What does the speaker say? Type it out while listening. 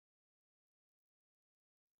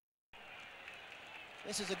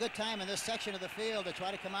This is a good time in this section of the field to try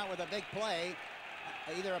to come out with a big play,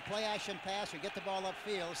 either a play-action pass or get the ball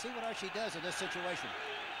upfield. See what Archie does in this situation.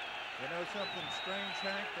 You know something strange,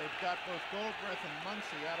 Hank? They've got both Goldbreath and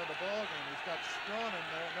Muncy out of the ballgame. He's got Strawn in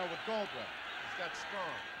there. No, with Goldbreath. He's got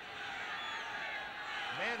Strawn.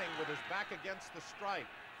 Manning with his back against the stripe.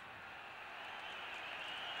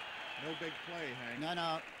 No big play, Hank.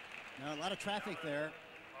 No, a lot of traffic there.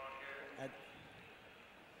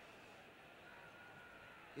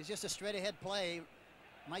 It's just a straight-ahead play.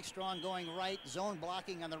 Mike Strawn going right, zone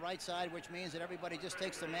blocking on the right side, which means that everybody just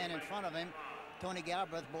takes the man in front of him. Tony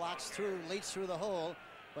Galbraith blocks through, leads through the hole,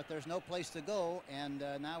 but there's no place to go, and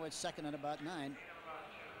now it's second and about 9.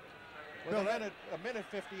 With a minute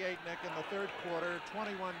 58, Nick, in the third quarter, 21-10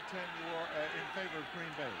 in favor of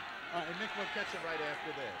Green Bay. And Nick will catch it right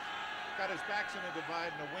after this. Got his backs in a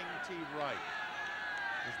divide and a wing T right.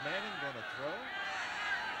 Is Manning going to throw?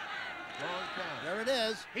 Wrong count. There it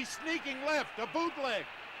is. He's sneaking left, a bootleg.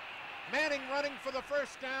 Manning running for the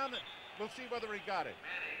first down. We'll see whether he got it.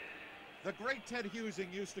 The great Ted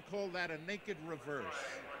Husing used to call that a naked reverse.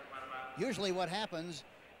 Usually what happens,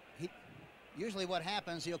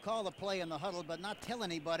 he'll call the play in the huddle, but not tell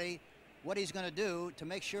anybody what he's going to do to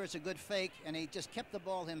make sure it's a good fake, and he just kept the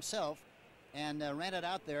ball himself and ran it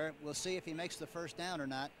out there. We'll see if he makes the first down or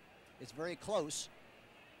not. It's very close.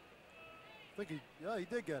 I think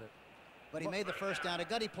he did get it. But he made the first down. A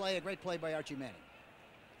gutty play, a great play by Archie Manning.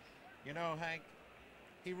 You know, Hank,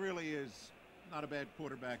 he really is not a bad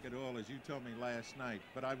quarterback at all, as you told me last night,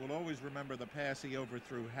 but I will always remember the pass he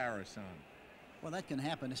overthrew Harris on. Well, that can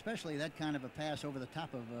happen, especially that kind of a pass over the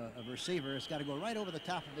top of a receiver. It's got to go right over the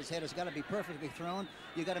top of his head. It's got to be perfectly thrown.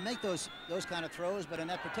 You got to make those kind of throws, but in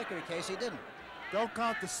that particular case, he didn't. Don't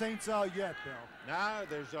count the Saints out yet, Bill. Now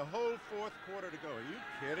there's a whole fourth quarter to go. Are you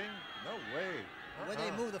kidding? No way. The way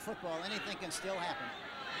they move the football, anything can still happen.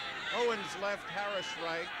 Owens left, Harris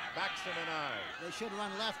right, Baxton and I. They should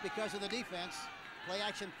run left because of the defense. Play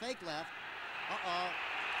action fake left.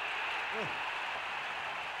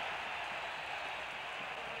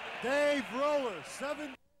 Dave Roller,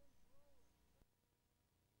 7.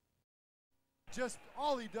 Just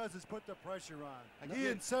all he does is put the pressure on. He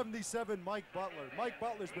and 77 Mike Butler. Mike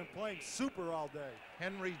Butler's been playing super all day.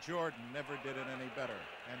 Henry Jordan never did it any better.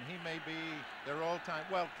 And he may be their all-time,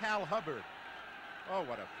 well, Cal Hubbard. Oh,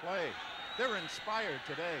 what a play. They're inspired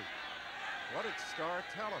today. What did Starr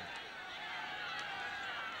tell him?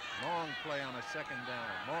 Long play on a second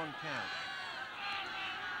down, long count.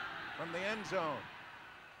 From the end zone.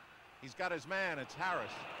 He's got his man, it's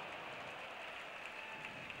Harris.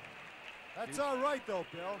 That's all right, though,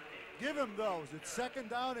 Bill. Give him those. It's second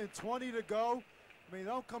down and 20 to go. I mean,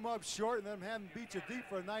 don't come up short and then have him beat you deep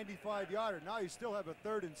for a 95-yarder. Now you still have a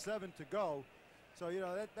 3rd and 7 to go. So, you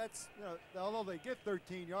know, that's, you know, although they get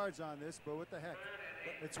 13 yards on this, but what the heck?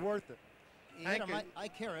 It's worth it. He hit him,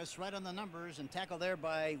 Ike Harris, right on the numbers, and tackled there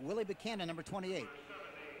by Willie Buchanan, number 28.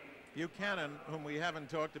 Buchanan, whom we haven't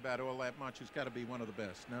talked about all that much, has got to be one of the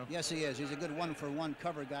best, no? Yes, he is. He's a good one-for-one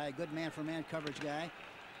cover guy, a good man-for-man coverage guy.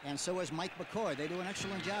 And so is Mike McCoy. They do an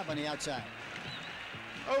excellent job on the outside.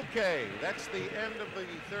 Okay, that's the end of the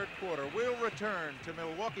third quarter. We'll return to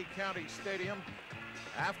Milwaukee County Stadium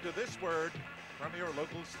after this word from your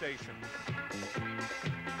local station.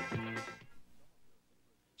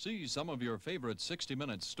 See some of your favorite 60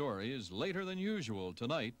 Minutes stories later than usual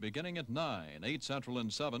tonight, beginning at 9, 8 Central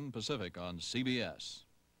and 7 Pacific on CBS.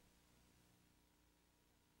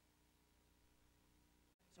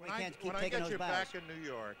 So when I get you back in New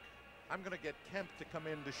York, I'm going to get Kemp to come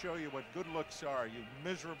in to show you what good looks are, you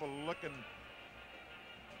miserable looking.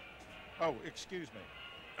 Oh, excuse me.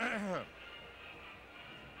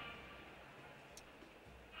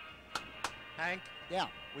 Hank? Yeah.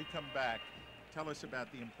 We come back. Tell us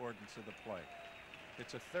about the importance of the play.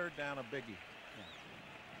 It's a 3rd down, a biggie. Yeah.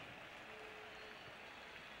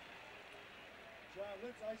 John,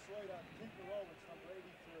 let's isolate on Tinker Owens, number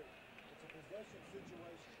 83. It's a possession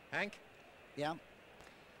situation. Hank? Yeah.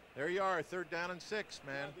 There you are, 3rd down and 6,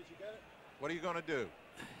 man. Yeah, did you get it? What are you going to do?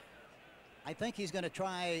 I think he's going to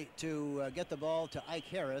try to get the ball to Ike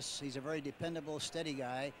Harris. He's a very dependable, steady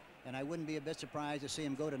guy, and I wouldn't be a bit surprised to see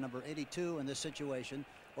him go to number 82 in this situation,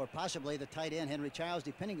 or possibly the tight end, Henry Childs,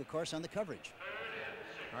 depending, of course, on the coverage.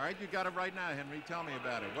 All right, you got it right now, Henry. Tell me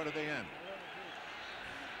about it. What are they in?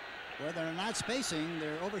 Well, they're not spacing.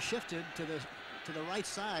 They're overshifted to the right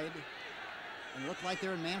side and look like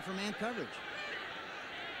they're in man-for-man coverage.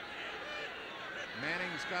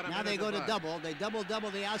 Manning's got him. Now they go to double. They double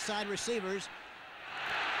the outside receivers.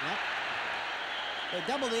 Yep. They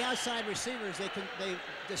double the outside receivers. They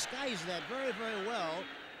disguise that very, very well.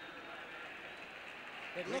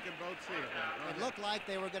 We can both see it now. It looked like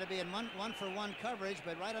they were going to be in one-for-one coverage,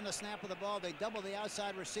 but right on the snap of the ball, they doubled the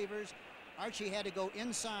outside receivers. Archie had to go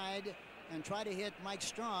inside and try to hit Mike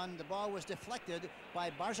Strawn. The ball was deflected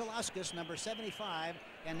by Barzalauskas, number 75,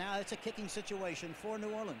 and now it's a kicking situation for New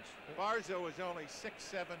Orleans. Barzo is only 6'7",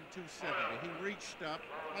 270. He reached up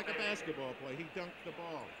like a basketball player. He dunked the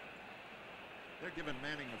ball. They're giving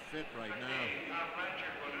Manning a fit right now.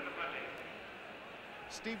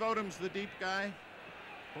 Steve Odom's the deep guy.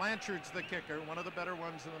 Blanchard's the kicker, one of the better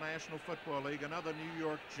ones in the National Football League, another New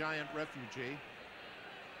York Giant refugee.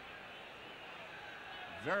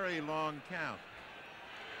 Very long count.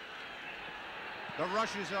 The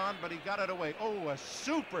rush is on, but he got it away. Oh, a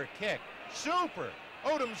super kick. Super.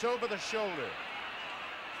 Odom's over the shoulder.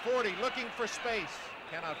 40, looking for space.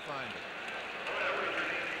 Cannot find it.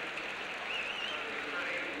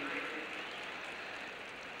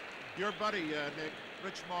 Your buddy, Nick,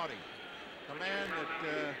 Rich Maudie, the man that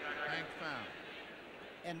Hank found.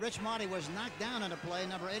 And Rich Maudie was knocked down on a play.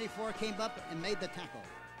 Number 84 came up and made the tackle.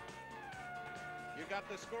 You got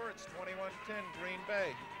the score. It's 21-10, Green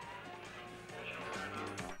Bay.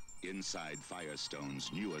 Inside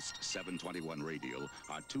Firestone's newest 721 radial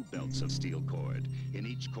are 2 belts of steel cord. In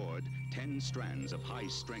each cord, 10 strands of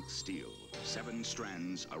high-strength steel. 7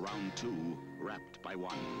 strands around 2, wrapped by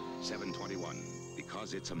 1. 721.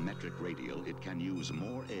 Because it's a metric radial, it can use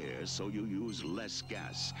more air, so you use less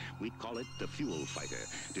gas. We call it the Fuel Fighter,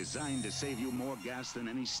 designed to save you more gas than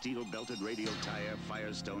any steel-belted radial tire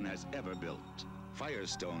Firestone has ever built.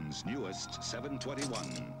 Firestone's newest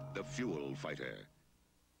 721, the Fuel Fighter.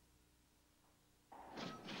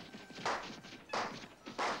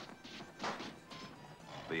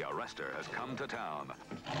 The Arrestor has come to town.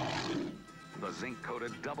 The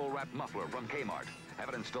zinc-coated double-wrap muffler from Kmart. Have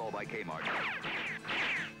it installed by Kmart.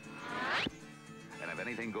 And if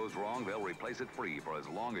anything goes wrong, they'll replace it free for as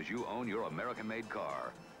long as you own your American-made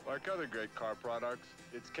car. Like other great car products,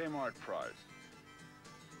 it's Kmart priced.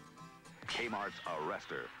 Kmart's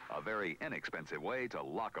Arrestor, a very inexpensive way to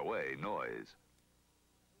lock away noise.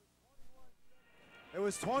 It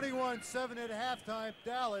was 21-7 at halftime,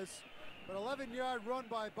 Dallas. An 11-yard run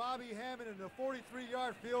by Bobby Hammond and a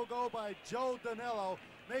 43-yard field goal by Joe Danello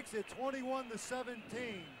makes it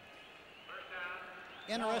 21-17.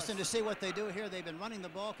 Interesting to see what they do here. They've been running the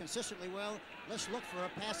ball consistently well. Let's look for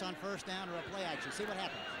a pass on first down or a play action. See what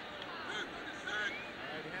happens. All right,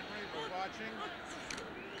 Henry, we're watching.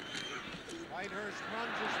 Whitehurst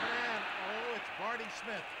runs his man. Oh, it's Barney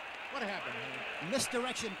Smith. What happened, Henry?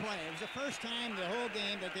 Misdirection play. It was the first time the whole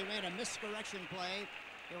game that they ran a misdirection play.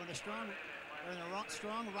 They were in a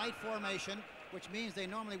strong right formation, which means they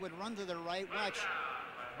normally would run to the right. Watch.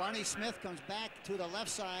 Barney Smith comes back to the left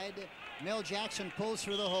side. Mel Jackson pulls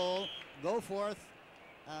through the hole. Goforth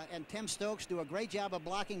and Tim Stokes do a great job of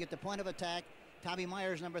blocking at the point of attack. Tommy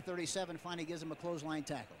Myers, number 37, finally gives him a clothesline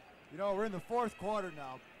tackle. You know, we're in the fourth quarter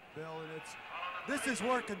now, Bill, and this is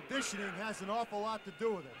where conditioning has an awful lot to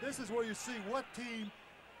do with it. This is where you see what team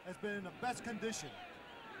has been in the best condition.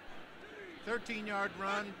 13-yard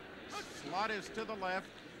run. Slot is to the left.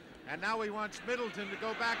 And now he wants Middleton to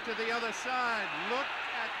go back to the other side. Look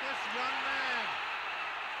at this young man.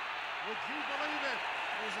 Would you believe it?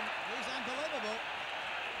 He's unbelievable.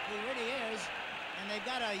 He really is. And they've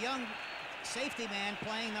got a young safety man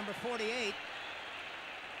playing number 48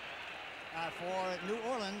 for New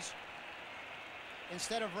Orleans.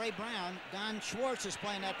 Instead of Ray Brown, Don Schwartz is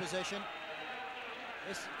playing that position.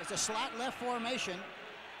 It's a slot left formation.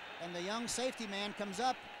 And the young safety man comes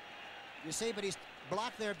up, you see, but he's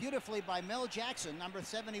blocked there beautifully by Mel Jackson, number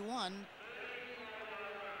 71.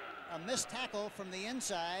 A missed tackle from the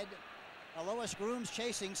inside. Alois Grooms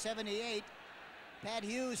chasing 78. Pat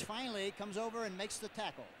Hughes finally comes over and makes the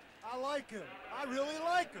tackle. I like him. I really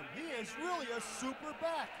like him. He is really a super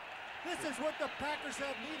back. This is what the Packers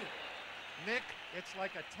have needed. Nick, it's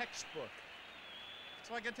like a textbook. It's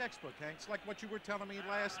like a textbook, Hank. It's like what you were telling me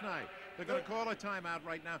last night. They're going to call a timeout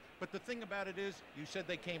right now. But the thing about it is, you said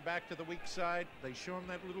they came back to the weak side. They show them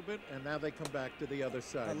that little bit, and now they come back to the other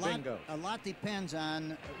side. Bingo. A lot depends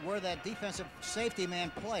on where that defensive safety man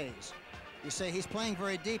plays. You say he's playing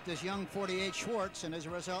very deep, this young 48 Schwartz, and as a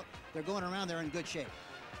result, they're going around there in good shape.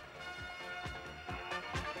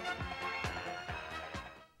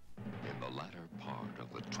 In the latter part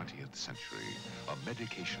of the 20th century, a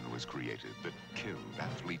medication was created that killed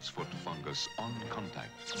athlete's foot fungus on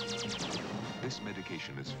contact. This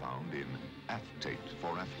medication is found in Aftate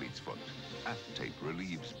for athlete's foot. Aftate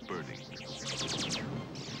relieves burning,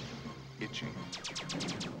 itching,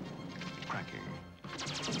 cracking.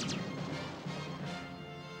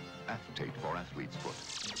 Aftate for athlete's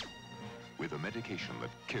foot. with a medication that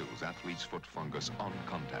kills athlete's foot fungus on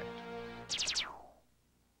contact.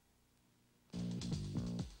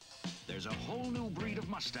 There's a whole new breed of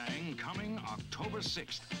Mustang coming October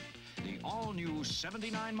 6th. The all-new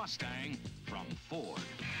 79 Mustang from Ford.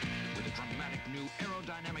 With a dramatic new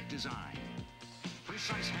aerodynamic design,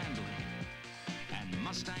 precise handling, and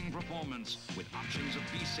Mustang performance with options of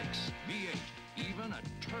V6, V8, even a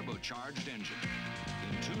turbocharged engine.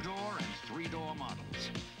 In 2-door and 3-door models.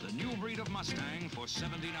 The new breed of Mustang for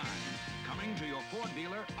 79. Coming to your Ford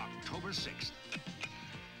dealer October 6th.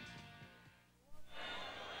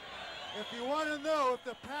 If you want to know if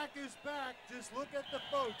the pack is back, just look at the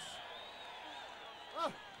folks.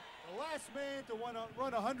 Oh, the last man to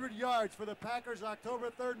run 100 yards for the Packers October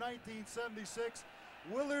 3rd, 1976,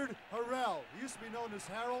 Willard Harrell. He used to be known as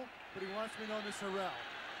Harold, but he wants to be known as Harrell.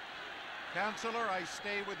 Counselor, I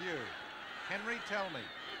stay with you. Henry, tell me.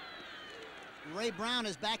 Ray Brown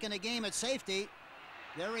is back in the game at safety.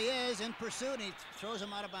 There he is in pursuit. He throws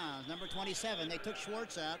him out of bounds. Number 27. They took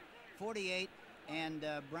Schwartz out. 48. And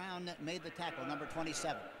Brown made the tackle, number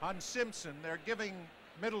 27. On Simpson, they're giving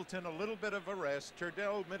Middleton a little bit of a rest.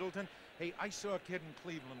 Turdell Middleton. Hey, I saw a kid in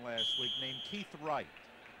Cleveland last week named Keith Wright.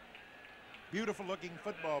 Beautiful looking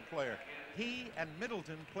football player. He and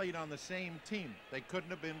Middleton played on the same team. They couldn't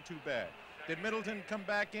have been too bad. Did Middleton come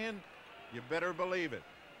back in? You better believe it.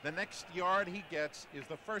 The next yard he gets is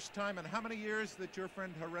the first time in how many years that your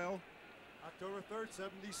friend Harrell? October 3rd,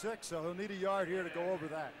 76, so he'll need a yard here to go over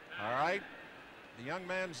that. All right. The young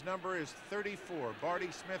man's number is 34. Barty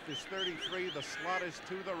Smith is 33. The slot is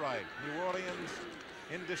to the right. New Orleans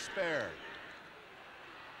in despair.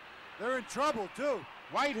 They're in trouble, too.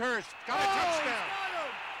 Whitehurst got a touchdown. Got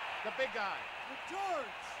him. The big guy.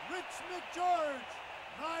 McGeorge, Rich McGeorge,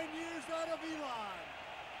 9 years out of Elon.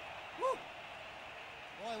 Woo.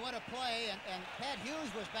 Boy, what a play. And Pat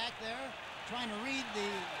Hughes was back there trying to read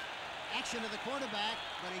the action of the quarterback,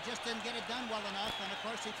 but he just didn't get it done well enough. And, of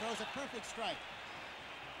course, he throws a perfect strike.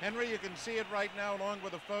 Henry, you can see it right now along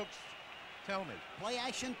with the folks. Tell me. Play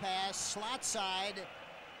action pass, slot side.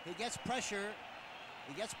 He gets pressure.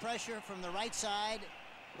 He gets pressure from the right side,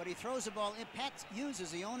 but he throws the ball in. Pat Hughes is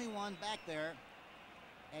the only one back there,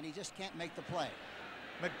 and he just can't make the play.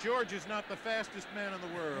 McGeorge is not the fastest man in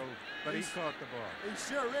the world, but he caught the ball. He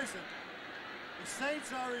sure isn't. The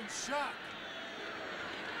Saints are in shock.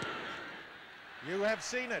 You have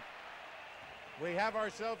seen it. We have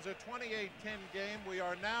ourselves a 28-10 game. We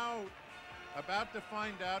are now about to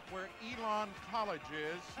find out where Elon College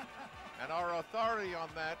is, and our authority on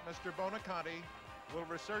that, Mr. Bonaconti, will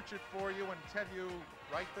research it for you and tell you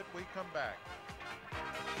right that we come back.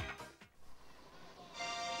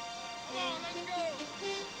 Come on, let's go!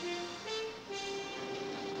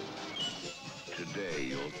 Today,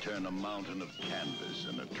 you'll turn a mountain of canvas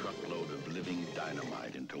and a truckload of living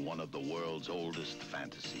dynamite into one of the world's oldest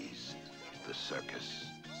fantasies, the circus.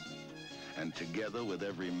 And together with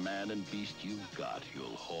every man and beast you've got,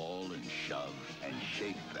 you'll haul and shove and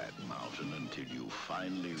shake that mountain until you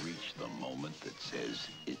finally reach the moment that says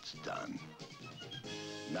it's done.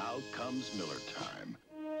 Now comes Miller time.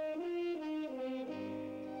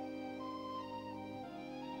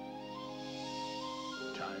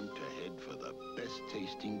 Time to head for the best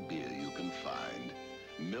tasting beer you can find.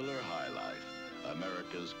 Miller High Life,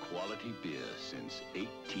 America's quality beer since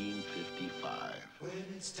 1855. When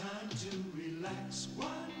it's time to relax, one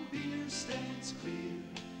beer stands clear.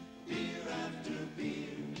 Beer after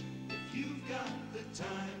beer. If you've got the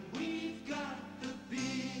time, we've got the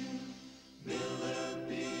beer. Miller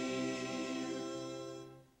Beer.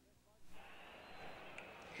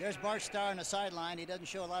 There's Bart Starr on the sideline. He doesn't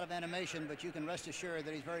show a lot of animation, but you can rest assured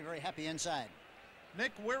that he's very, very happy inside.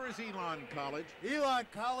 Nick, where is Elon College? Elon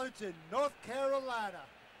College in North Carolina.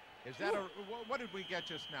 Is that what did we get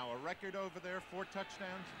just now? A record over there, 4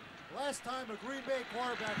 touchdowns? Last time a Green Bay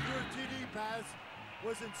quarterback threw a TD pass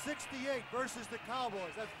was in '68 versus the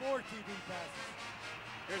Cowboys. That's 4 TD passes.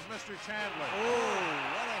 Here's Mr. Chandler. Oh,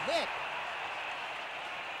 what a hit.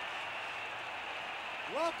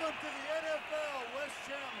 Welcome to the NFL, Wes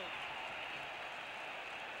Chandler.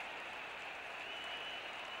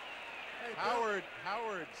 Hey,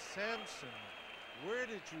 Howard Sampson, where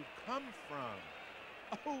did you come from?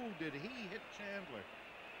 Oh, did he hit Chandler?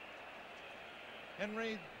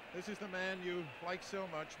 Henry, this is the man you like so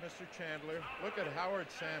much, Mr. Chandler. Look at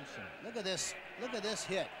Howard Sampson. Look at this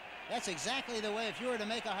hit. That's exactly the way, if you were to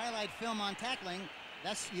make a highlight film on tackling,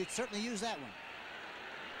 you'd certainly use that one.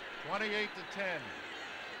 28-10.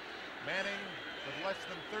 Manning with less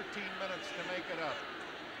than 13 minutes to make it up.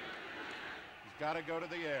 He's got to go to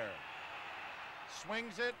the air.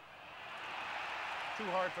 Swings it. Too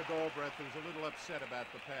hard for Galbraith, who's a little upset about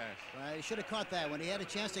the pass. Well, he should have caught that when he had a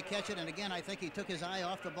chance to catch it. And again, I think he took his eye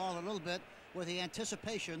off the ball a little bit with the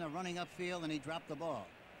anticipation of running upfield, and he dropped the ball.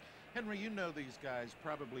 Henry, you know these guys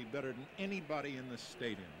probably better than anybody in the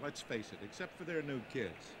stadium. Let's face it, except for their new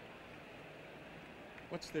kids.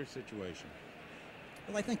 What's their situation?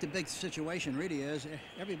 Well, I think the big situation really is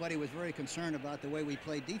everybody was very concerned about the way we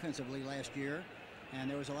played defensively last year. And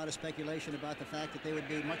there was a lot of speculation about the fact that they would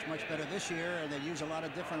be much, much better this year, and they'd use a lot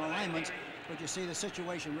of different alignments. But you see, the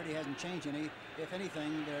situation really hasn't changed any. If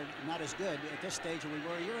anything, they're not as good at this stage as we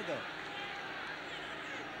were a year ago.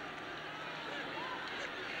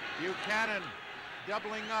 Buchanan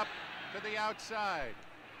doubling up to the outside.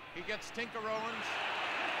 He gets Tinker Owens,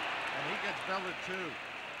 and he gets belted too.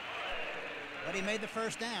 But he made the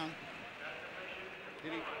first down.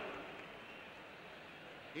 Did he?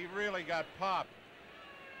 He really got popped.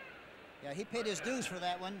 Yeah, he paid his dues for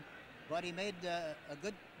that one, but he made a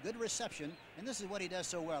good reception, and this is what he does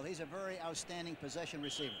so well. He's a very outstanding possession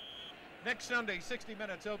receiver. Next Sunday, 60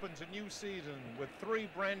 Minutes opens a new season with 3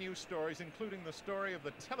 brand new stories, including the story of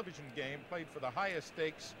the television game played for the highest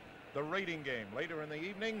stakes, the rating game. Later in the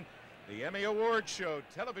evening, the Emmy Awards show,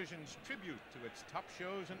 television's tribute to its top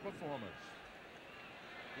shows and performers.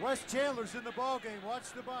 Wes Chandler's in the ball game.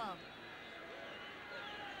 Watch the bomb.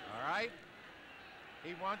 All right.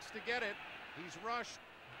 He wants to get it. He's rushed.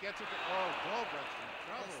 Gets it. Oh, Galbraith's in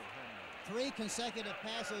trouble. 3 consecutive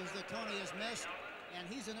passes that Tony has missed, and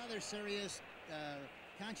he's another serious,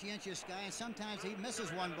 conscientious guy. And sometimes he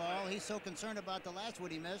misses one ball. He's so concerned about the last one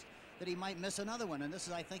he missed that he might miss another one. And this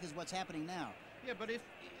is, I think, is what's happening now. Yeah, but if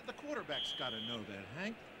the quarterback's got to know that,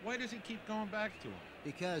 Hank, why does he keep going back to him?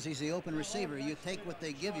 Because he's the open receiver. You take what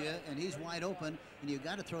they give you, and he's wide open, and you've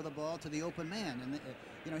got to throw the ball to the open man. And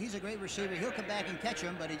you know, he's a great receiver. He'll come back and catch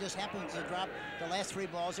him, but he just happens to drop the last 3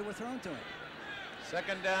 balls that were thrown to him.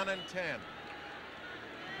 2nd down and 10.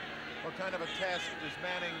 What kind of a task does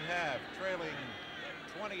Manning have? Trailing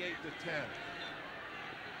 28 to 10.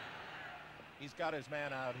 He's got his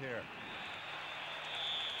man out here.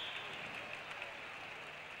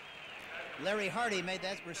 Larry Hardy made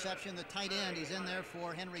that reception, the tight end. He's in there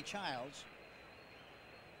for Henry Childs.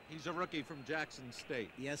 He's a rookie from Jackson State.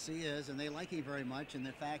 Yes, he is, and they like him very much. And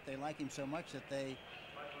in fact, they like him so much that they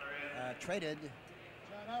traded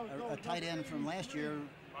a tight end from last year,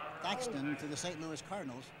 Thaxton, to the St. Louis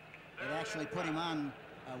Cardinals. It actually put him on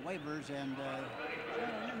waivers, and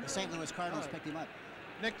the St. Louis Cardinals picked him up.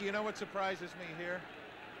 Nick, do you know what surprises me here?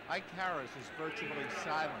 Ike Harris is virtually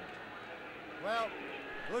silent. Well,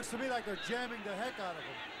 it looks to me like they're jamming the heck out of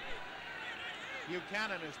him.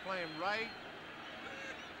 Buchanan is playing right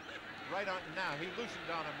on now. He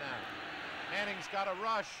loosened on him now. Manning's got a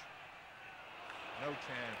rush. No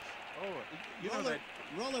chance. Oh, you know that.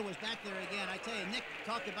 Roller was back there again. I tell you, Nick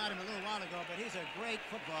talked about him a little while ago, but he's a great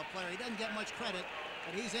football player. He doesn't get much credit,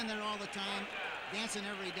 but he's in there all the time, dancing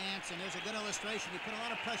every dance, and there's a good illustration. He put a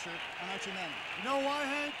lot of pressure on Archie Manning. You know why,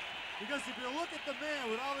 Hank? Because if you look at the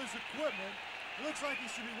man with all his equipment, it looks like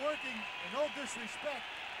he should be working, in no disrespect,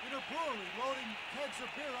 in a brewery, loading kegs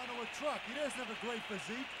of beer onto a truck. He doesn't have a great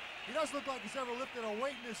physique. He doesn't look like he's ever lifted a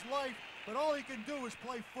weight in his life, but all he can do is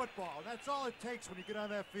play football. That's all it takes when you get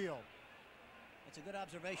on that field. That's a good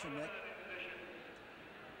observation, Rick.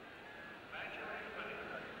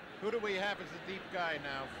 Who do we have as the deep guy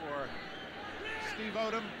now for Steve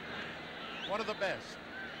Odom? One of the best.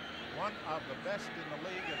 One of the best in the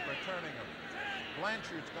league at returning them.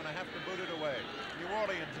 Blanchard's going to have to boot it away. New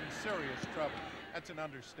Orleans in serious trouble. That's an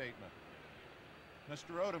understatement.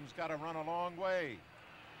 Mr. Odom's got to run a long way.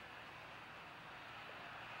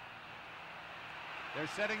 They're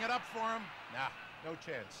setting it up for him. Nah, no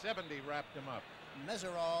chance. 70 wrapped him up.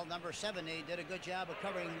 Meserol, number 70, did a good job of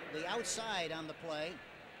covering the outside on the play.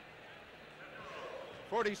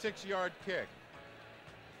 46-yard kick.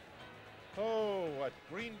 Oh, what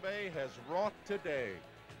Green Bay has wrought today.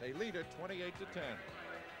 They lead it 28 to 10.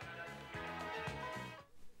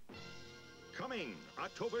 Coming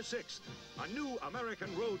October 6th, a new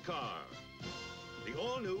American road car. The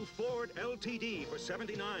all-new Ford LTD for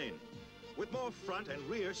 $79. With more front and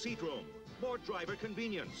rear seat room, more driver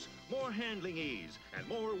convenience, more handling ease, and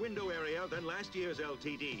more window area than last year's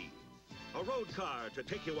LTD. A road car to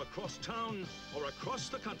take you across town or across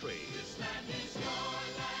the country. This land is your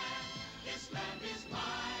land. This land is my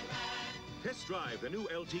land. Test drive the new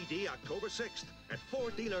LTD October 6th at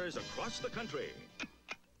Ford dealers across the country.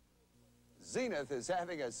 Zenith is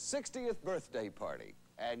having a 60th birthday party,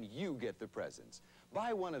 and you get the presents.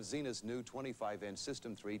 Buy one of Zenith's new 25-inch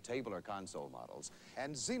System 3 table or console models,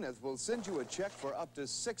 and Zenith will send you a check for up to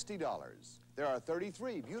 $60. There are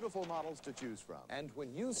 33 beautiful models to choose from. And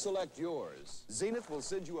when you select yours, Zenith will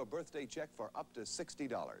send you a birthday check for up to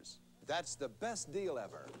 $60. That's the best deal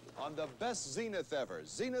ever on the best Zenith ever,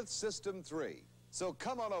 Zenith System 3. So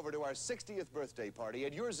come on over to our 60th birthday party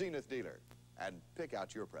at your Zenith dealer and pick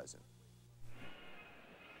out your present.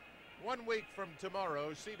 1 week from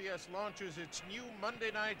tomorrow, CBS launches its new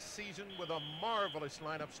Monday night season with a marvelous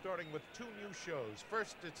lineup starting with 2 new shows.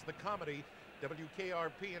 First, it's the comedy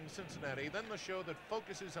WKRP in Cincinnati, then the show that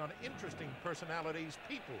focuses on interesting personalities,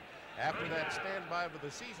 people. After that, stand by for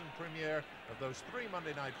the season premiere of those 3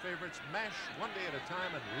 Monday night favorites, MASH, One Day at a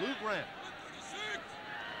Time, and Lou Grant.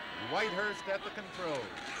 Whitehurst at the controls.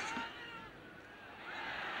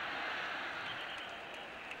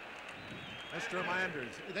 Mr.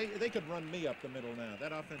 Landers, they could run me up the middle now.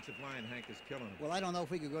 That offensive line, Hank, is killing them. Well, I don't know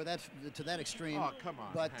if we could go to that extreme. Oh, come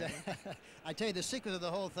on, But Hank. I tell you, the secret of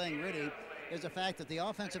the whole thing, really, is the fact that the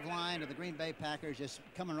offensive line of the Green Bay Packers is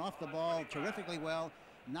coming off the ball terrifically well,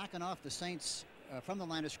 knocking off the Saints from the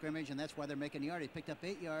line of scrimmage, and that's why they're making the yard. He picked up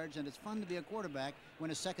 8 yards, and it's fun to be a quarterback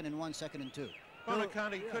when it's 2nd and 1, 2nd and 2.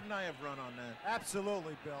 Buoniconti, couldn't I have run on that?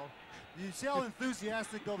 Absolutely, Bill. You see how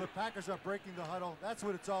enthusiastic, though, the Packers are breaking the huddle? That's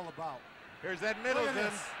what it's all about. Here's that Middleton.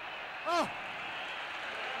 Oh!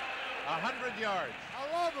 100 yards.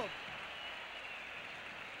 I love him.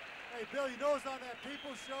 Hey, Bill, you know who's on that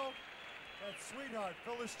People Show? That sweetheart,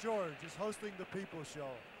 Phyllis George, is hosting the People Show.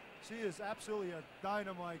 She is absolutely a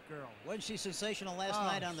dynamite girl. Wasn't she sensational last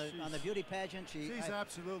night on the beauty pageant? She's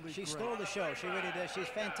absolutely She great. stole the show. She really did. She's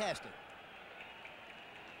fantastic.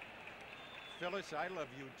 Phyllis, I love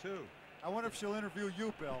you, too. I wonder if she'll interview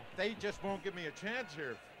you, Bill. They just won't give me a chance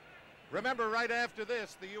here. Remember, right after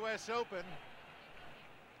this, the U.S. Open.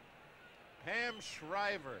 Pam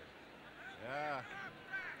Shriver. Yeah.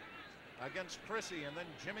 Against Chrissy, and then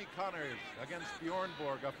Jimmy Connors against Bjorn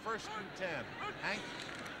Borg. A 1st and 10. Hank?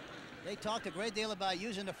 They talked a great deal about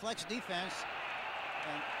using the flex defense.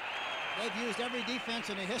 And they've used every defense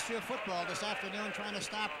in the history of football this afternoon trying to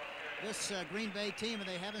stop this Green Bay team, and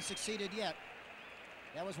they haven't succeeded yet.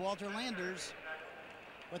 That was Walter Landers,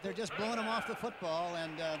 but they're just blowing him off the football,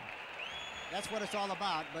 and that's what it's all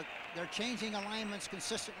about. But they're changing alignments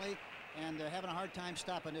consistently and having a hard time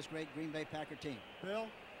stopping this great Green Bay Packer team. Bill,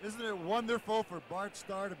 isn't it wonderful for Bart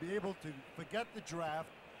Starr to be able to forget the draft,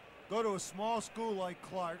 go to a small school like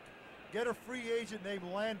Clark, get a free agent named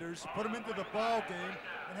Landers, put him into the ball game,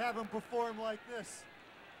 and have him perform like this?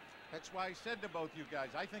 That's why I said to both you guys,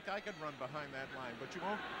 I think I could run behind that line, but you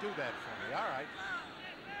won't do that for me. All right.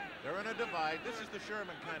 They're in a divide. This is the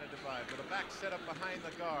Sherman kind of divide, with a back set up behind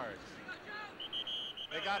the guards.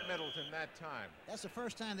 They got Middleton that time. That's the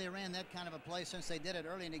first time they ran that kind of a play since they did it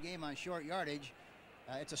early in the game on short yardage.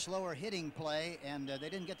 It's a slower hitting play, and they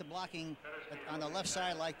didn't get the blocking on the left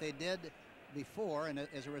side like they did before, and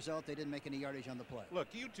as a result, they didn't make any yardage on the play. Look,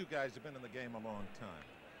 you two guys have been in the game a long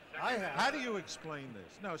time. I have. How do you explain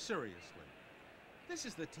this? No, seriously. This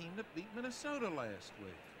is the team that beat Minnesota last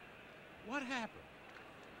week. What happened?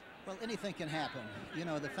 Well, anything can happen. You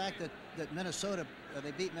know, the fact that Minnesota,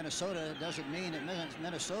 they beat Minnesota doesn't mean that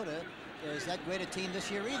Minnesota is that great a team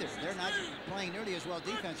this year either. They're not playing nearly as well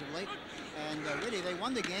defensively, and really they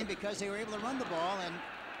won the game because they were able to run the ball and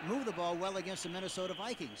move the ball well against the Minnesota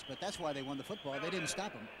Vikings, but that's why they won the football. They didn't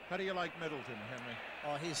stop him. How do you like Middleton, Henry?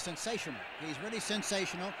 Oh, he's sensational. He's really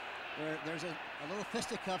sensational. There's a little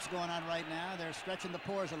fisticuffs going on right now. They're stretching the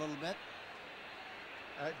pores a little bit.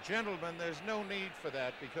 Gentlemen, there's no need for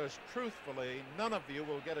that because, truthfully, none of you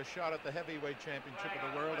will get a shot at the heavyweight championship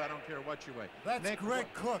of the world. I don't care what you weigh. That's Nick, Greg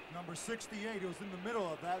Cook, number 68, who's in the middle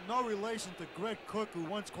of that. No relation to Greg Cook, who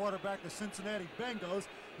once quarterbacked the Cincinnati Bengals.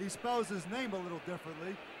 He spells his name a little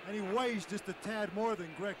differently, and he weighs just a tad more than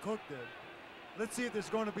Greg Cook did. Let's see if there's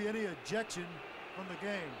going to be any ejection from the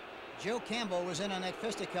game. Joe Campbell was in on that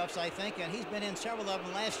fisticuffs, I think, and he's been in several of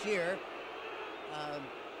them last year.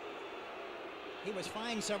 He was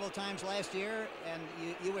fined several times last year, and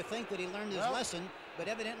you would think that he learned his lesson, but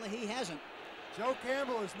evidently he hasn't. Joe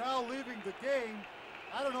Campbell is now leaving the game.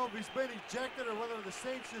 I don't know if he's been ejected or whether the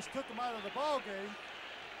Saints just took him out of the ball game.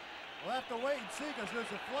 We'll have to wait and see because there's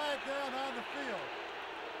a flag down on the field.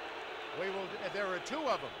 There are 2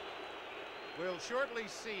 of them. We'll shortly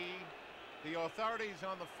see the authorities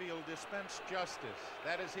on the field dispense justice.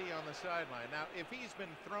 That is he on the sideline. Now, if he's been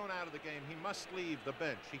thrown out of the game, he must leave the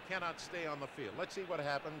bench. He cannot stay on the field. Let's see what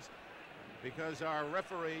happens because our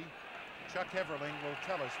referee, Chuck Heverling, will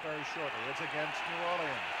tell us very shortly. It's against New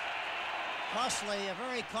Orleans. Costly, a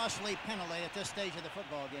very costly penalty at this stage of the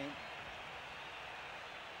football game.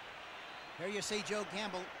 Here you see Joe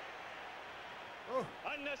Campbell.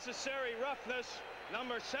 Unnecessary roughness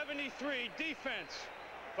number 73, defense.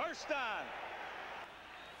 First down.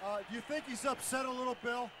 Do you think he's upset a little,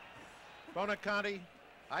 Bill? Bonaconte,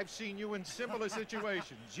 I've seen you in similar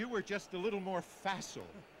situations. You were just a little more facile.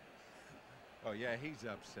 Oh, yeah, he's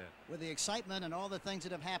upset. With the excitement and all the things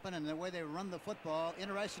that have happened and the way they run the football,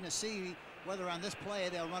 interesting to see whether on this play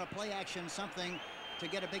they'll run a play action, something to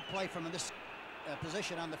get a big play from this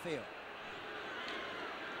position on the field.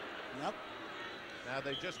 Yep. Now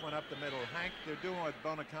they just went up the middle. Hank, they're doing what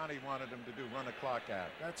Bonaconte wanted them to do, run a clock out.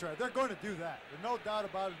 That's right. They're going to do that. There's no doubt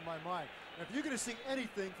about it in my mind. And if you're going to see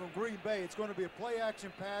anything from Green Bay, it's going to be a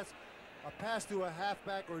play-action pass, a pass to a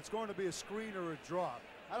halfback, or it's going to be a screen or a drop.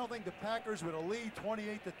 I don't think the Packers, with a lead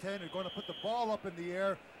 28-10, are going to put the ball up in the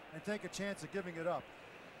air and take a chance of giving it up.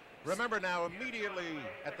 Remember now, immediately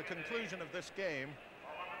at the conclusion of this game,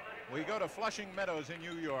 we go to Flushing Meadows in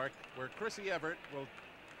New York, where Chrissy Everett will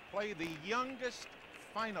play the youngest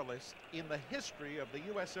finalist in the history of the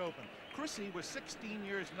U.S. Open. Chrissy was 16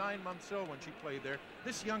 years, 9 months old when she played there.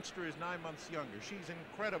 This youngster is 9 months younger. She's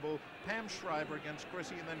incredible. Pam Shriver against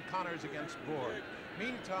Chrissy, and then Connors against Borg.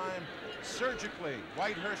 Meantime, surgically,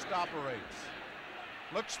 Whitehurst operates.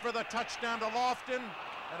 Looks for the touchdown to Lofton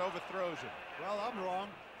and overthrows it. Well, I'm wrong.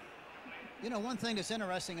 You know, one thing that's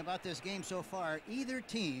interesting about this game so far, either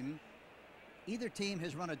team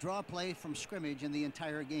has run a draw play from scrimmage in the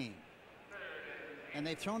entire game. And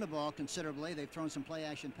they've thrown the ball considerably. They've thrown some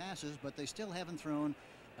play-action passes, but they still haven't thrown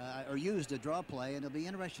or used a draw play. And it'll be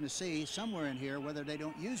interesting to see somewhere in here whether they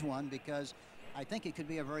don't use one, because I think it could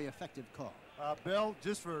be a very effective call. Bill,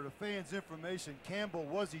 just for the fans' information, Campbell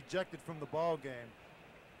was ejected from the ball game.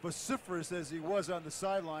 Vociferous as he was on the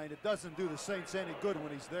sideline, it doesn't do the Saints any good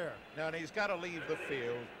when he's there. Now, and he's got to leave the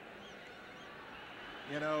field.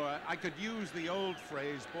 You know, I could use the old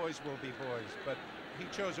phrase, boys will be boys, but he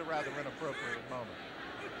chose a rather inappropriate moment.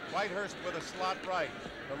 Whitehurst with a slot right.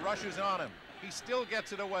 The rush is on him. He still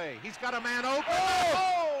gets it away. He's got a man open.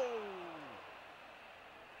 Oh!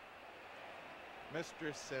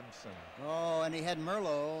 Mr. Simpson. Oh, and he had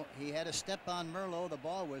Merlot. He had a step on Merlot. The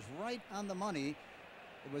ball was right on the money.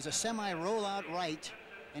 It was a semi-rollout right,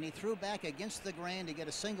 and he threw back against the grain to get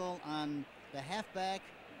a single on the halfback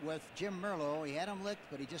with Jim Merlot. He had him licked,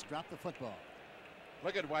 but he just dropped the football.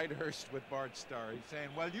 Look at Whitehurst with Bart Starr. He's saying,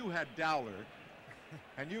 well, you had Dowler,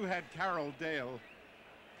 and you had Carroll Dale,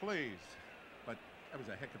 please. But that was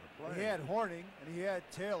a heck of a play. He had Horning, and he had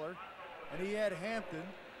Taylor, and he had Hampton,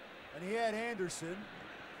 and he had Anderson.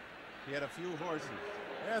 He had a few horses.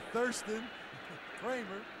 He had Thurston,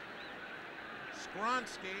 Kramer.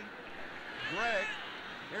 Skronsky, Gregg,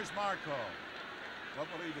 here's Markov. What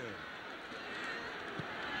will he do?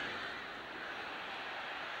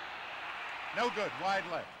 No good, wide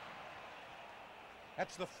left.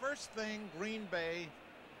 That's the first thing Green Bay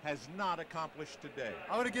has not accomplished today.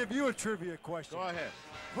 I'm going to give you a trivia question. Go ahead.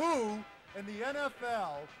 Who in the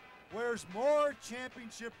NFL wears more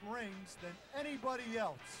championship rings than anybody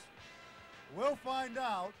else? We'll find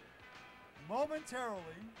out momentarily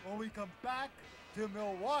when we come back to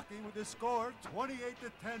Milwaukee with the score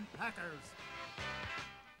 28-10 Packers.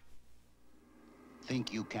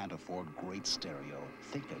 Think you can't afford great stereo?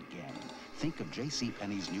 Think again. Think of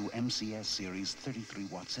JCPenney's new MCS Series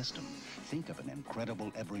 33-watt system. Think of an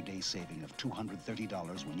incredible everyday saving of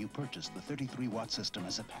 $230 when you purchase the 33-watt system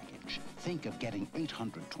as a package. Think of getting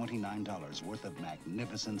 $829 worth of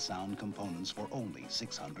magnificent sound components for only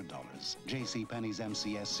 $600. JCPenney's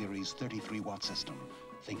MCS Series 33-watt system.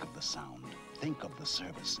 Think of the sound. Think of the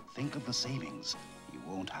service. Think of the savings. You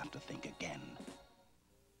won't have to think again.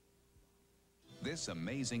 This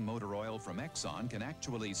amazing motor oil from Exxon can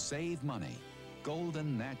actually save money.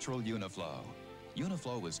 Golden Natural Uniflow.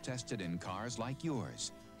 Uniflow was tested in cars like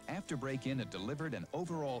yours. After break-in, it delivered an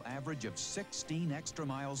overall average of 16 extra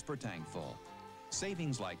miles per tank full.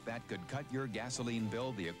 Savings like that could cut your gasoline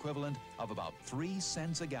bill the equivalent of about 3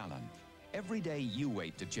 cents a gallon. Every day you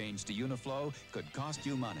wait to change to Uniflow could cost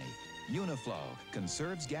you money. Uniflow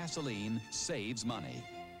conserves gasoline, saves money.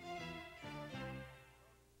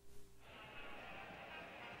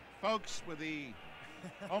 Folks, with the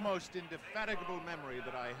almost indefatigable memory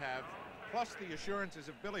that I have, plus the assurances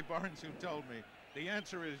of Billy Barnes, who told me, the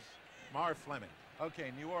answer is Mar Fleming.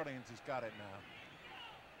 Okay, New Orleans has got it now.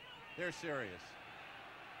 They're serious.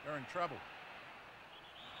 They're in trouble.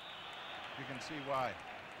 You can see why.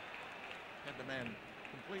 Had the man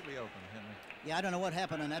completely open, Henry. Yeah, I don't know what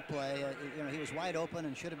happened on that play. You know, he was wide open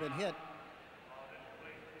and should have been hit.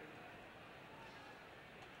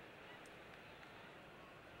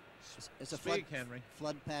 It's a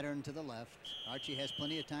flood pattern to the left. Archie has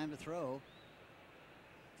plenty of time to throw.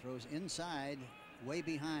 Throws inside, way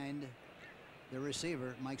behind. the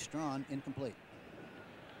receiver, Mike Strawn, incomplete.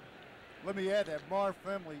 Let me add that Marv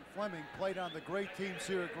Fleming played on the great teams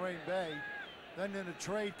here at Green Bay. Then in a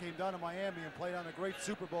trade came down to Miami and played on the great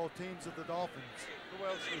Super Bowl teams of the Dolphins. Who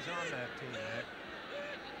else was on that team, Nick?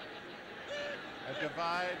 A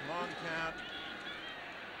divide, long count.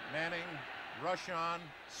 Manning, rush on,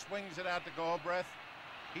 swings it out to Goldbreath.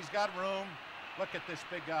 He's got room. Look at this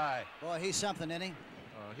big guy. Boy, he's something, isn't he?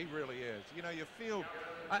 Oh, he really is. You know, you feel,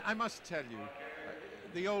 I must tell you,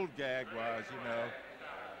 the old gag was, you know,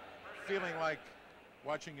 feeling like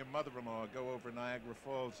watching your mother-in-law go over Niagara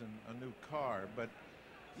Falls in a new car, but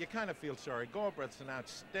you kind of feel sorry. Goldbreath's an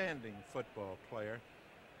outstanding football player.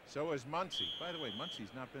 So is Muncy. By the way,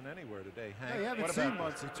 Muncie's not been anywhere today, Hank. Yeah, you haven't seen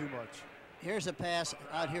Muncy too much. Here's a pass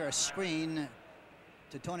out here, a screen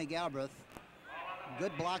to Tony Galbraith.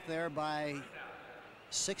 Good block there by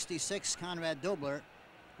 66 Conrad Dobler.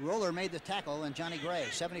 Roller made the tackle, and Johnny Gray,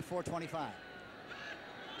 74-25.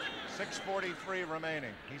 6:43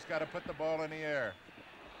 remaining. He's got to put the ball in the air.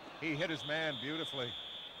 He hit his man beautifully.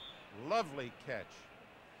 Lovely catch.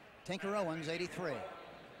 Tinker Owens, 83.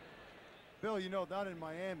 Bill, you know, down in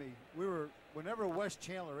Miami, whenever Wes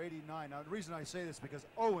Chandler, 89, now the reason I say this because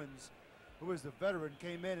Owens, who was the veteran,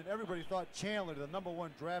 came in and everybody thought Chandler, the #1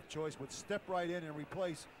 draft choice, would step right in and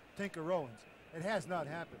replace Tinker Owens. It has not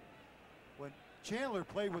happened. When Chandler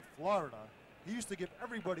played with Florida, he used to give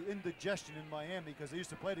everybody indigestion in Miami because they used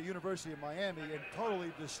to play at the University of Miami and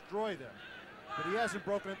totally destroy them. But he hasn't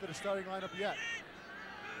broken into the starting lineup yet.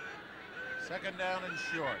 Second down and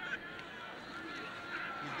short.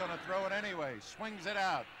 He's going to throw it anyway. Swings it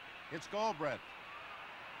out. It's Goldbreath.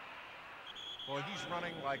 Boy, he's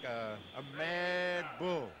running like a mad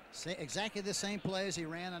bull. Exactly the same play as he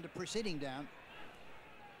ran on the preceding down.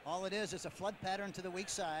 All it is a flood pattern to the weak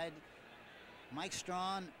side. Mike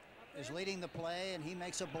Strawn is leading the play, and he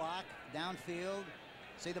makes a block downfield.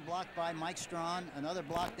 See the block by Mike Strawn. Another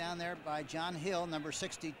block down there by John Hill, number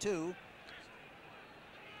 62.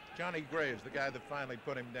 Johnny Gray is the guy that finally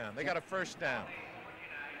put him down. They got a first down.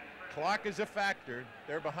 Clock is a factor.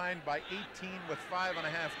 They're behind by 18 with 5.5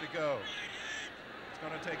 to go. It's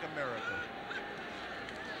going to take a miracle.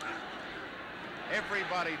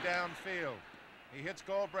 Everybody downfield. He hits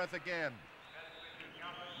Goldbreath again.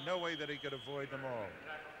 No way that he could avoid them all.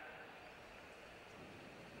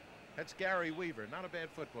 That's Gary Weaver, not a bad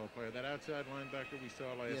football player, that outside linebacker we saw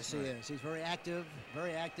last night. Yes, he is. He's very active,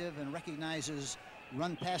 and recognizes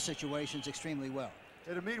run-pass situations extremely well.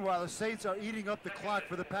 And meanwhile, the Saints are eating up the clock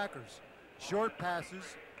for the Packers. Short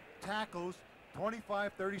passes, tackles,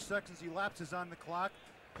 25, 30 seconds elapses on the clock,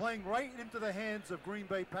 playing right into the hands of Green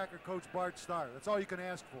Bay Packer coach Bart Starr. That's all you can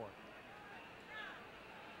ask for.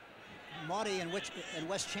 Maudie and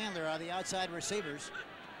Wes Chandler are the outside receivers.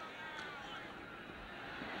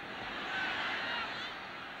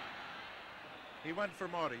 He went for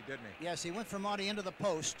Maudie, didn't he? Yes, he went for Maudie into the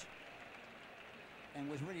post and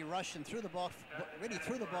was really rushed and threw the ball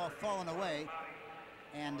falling away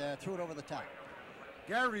and threw it over the top.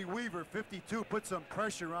 Gary Weaver, 52, put some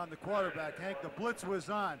pressure on the quarterback, Hank. The blitz was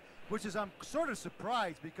on, which is I'm sort of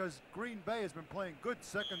surprised because Green Bay has been playing good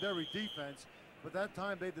secondary defense, but that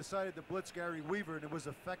time they decided to blitz Gary Weaver, and it was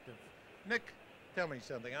effective. Nick, tell me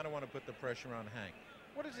something. I don't want to put the pressure on Hank.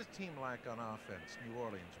 What does this team lack on offense, New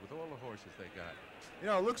Orleans, with all the horses they got? You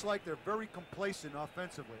know, it looks like they're very complacent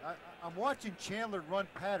offensively. I'm watching Chandler run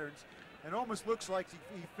patterns, and almost looks like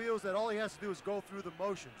he feels that all he has to do is go through the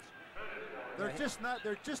motions. They're just not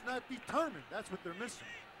determined. That's what they're missing.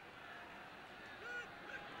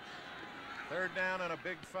 Third down and a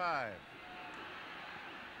big 5.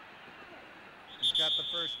 He's got the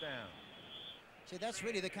first down. See, that's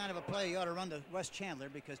really the kind of a play you ought to run to Wes Chandler,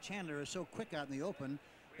 because Chandler is so quick out in the open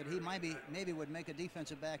that he maybe would make a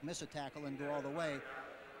defensive back miss a tackle and go all the way.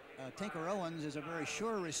 Tinker Owens is a very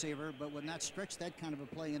sure receiver, but would not stretch that kind of a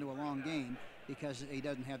play into a long game because he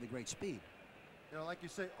doesn't have the great speed. You know, like you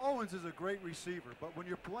say, Owens is a great receiver, but when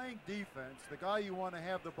you're playing defense, the guy you want to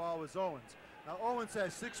have the ball is Owens. Now, Owens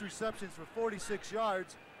has 6 receptions for 46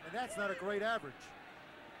 yards, and that's not a great average.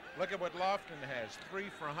 Look at what Lofton has, 3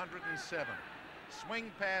 for 107.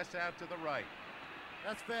 Swing pass out to the right.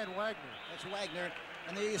 That's Van Wagner. That's Wagner.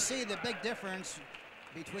 And there you see the big difference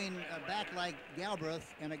between a back like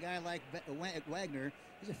Galbraith and a guy like Wagner.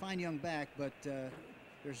 He's a fine young back, but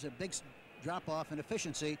there's a big drop-off in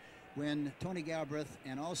efficiency when Tony Galbraith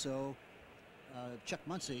and also Chuck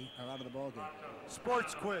Muncy are out of the ballgame.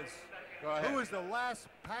 Sports quiz. Go ahead. Who is the last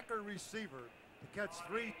Packer receiver to catch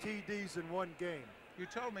 3 TDs in one game? You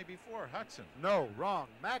told me before, Hudson. No, wrong.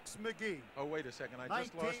 Max McGee. Oh, wait a second. I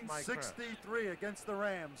just lost my crap. 1963 against the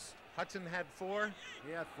Rams. Hudson had 4?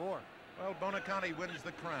 He had 4. Well, Bonacani wins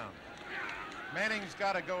the crown. Manning's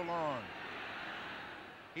got to go long.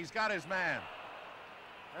 He's got his man.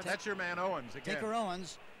 That's your man, Owens, again. Tinker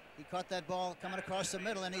Owens. He caught that ball coming across the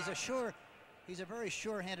middle, and he's a very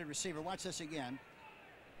sure-handed receiver. Watch this again.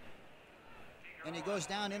 And he goes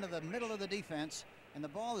down into the middle of the defense, and the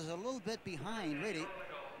ball is a little bit behind, really.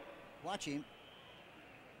 Watch him.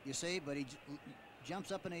 You see, but he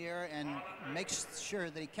jumps up in the air and makes sure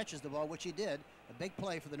that he catches the ball, which he did. A big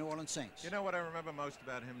play for the New Orleans Saints. You know what I remember most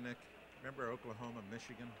about him, Nick? Remember Oklahoma,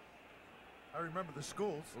 Michigan? I remember the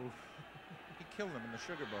schools. Oof. He killed them in the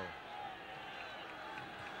Sugar Bowl.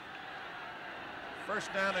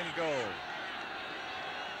 First down and goal.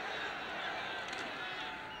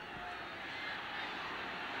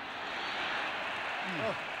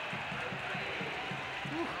 Oh.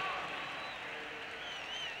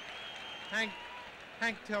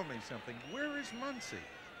 Hank, tell me something. Where is Muncie?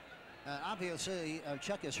 Obviously,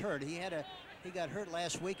 Chuck is hurt. He got hurt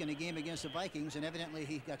last week in a game against the Vikings, and evidently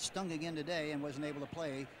he got stung again today and wasn't able to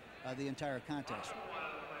play the entire contest.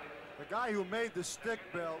 The guy who made the stick,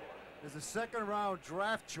 Bill, is a second-round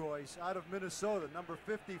draft choice out of Minnesota, number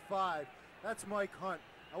 55. That's Mike Hunt.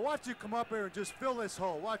 Now watch you come up here and just fill this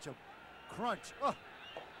hole. Watch him crunch. Oh,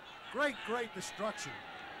 great destruction.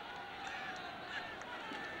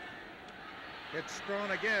 It's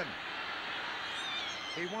Strawn again.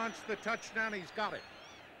 He wants the touchdown. He's got it.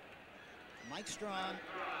 Mike Strawn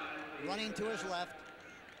running to his left,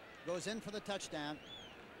 goes in for the touchdown.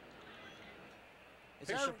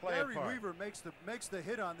 Gary Weaver makes the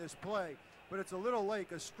hit on this play, but it's a little late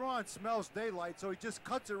because Strawn smells daylight, so he just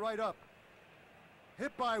cuts it right up.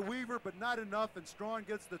 Hit by Weaver, but not enough, and Strawn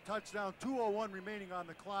gets the touchdown. 2:01 remaining on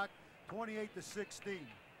the clock, 28-16.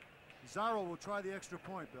 Zarro will try the extra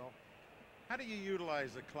point, Bill. How do you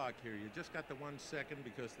utilize the clock here? You just got the 1 second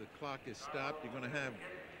because the clock is stopped. You're going to have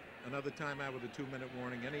another timeout with a 2-minute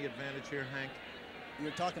warning. Any advantage here, Hank?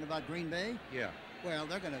 You're talking about Green Bay? Yeah. Well,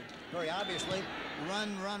 they're going to very obviously run,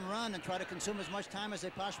 and try to consume as much time as they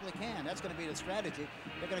possibly can. That's going to be the strategy.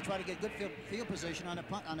 They're going to try to get good field position on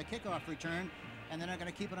the kickoff return, and then they're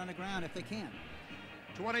going to keep it on the ground if they can.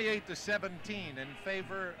 28-17 in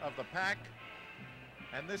favor of the Pack,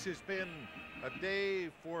 and this has been a day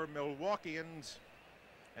for Milwaukeeans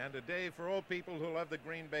and a day for all people who love the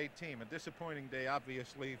Green Bay team. A disappointing day,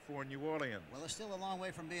 obviously, for New Orleans. Well, it's still a long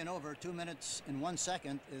way from being over. 2 minutes and 1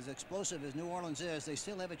 second. As explosive as New Orleans is, they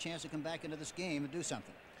still have a chance to come back into this game and do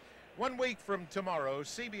something. 1 week from tomorrow,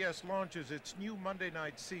 CBS launches its new Monday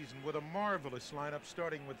night season with a marvelous lineup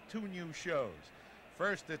starting with 2 new shows.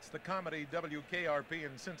 First, it's the comedy WKRP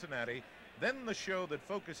in Cincinnati, then the show that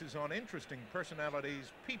focuses on interesting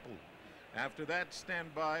personalities, people. After that,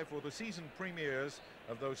 stand by for the season premieres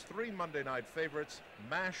of those 3 Monday night favorites,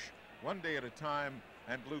 MASH, One Day at a Time,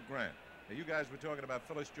 and Blue Grant. Now, you guys were talking about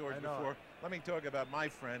Phyllis George before. Let me talk about my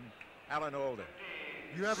friend, Alan Alda.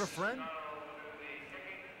 You have a friend?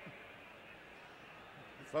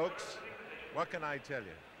 Folks, what can I tell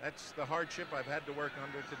you? That's the hardship I've had to work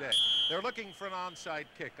under today. They're looking for an onside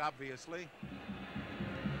kick, obviously.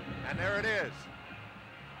 And there it is.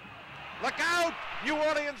 Look out! New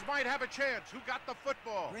Orleans might have a chance. Who got the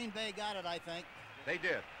football? Green Bay got it, I think. They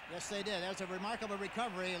did. Yes, they did. That was a remarkable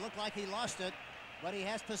recovery. It looked like he lost it, but he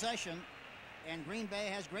has possession, and Green Bay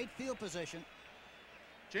has great field position.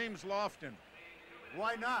 James Lofton.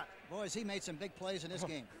 Why not? Boys, he made some big plays in this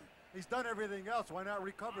game. He's done everything else. Why not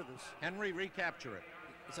recover this? Henry, recapture it.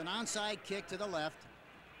 It's an onside kick to the left,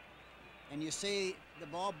 and you see the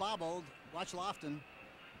ball bobbled. Watch Lofton.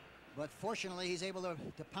 But fortunately, he's able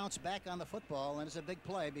to pounce back on the football, and it's a big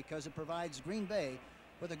play because it provides Green Bay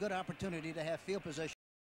with a good opportunity to have field position.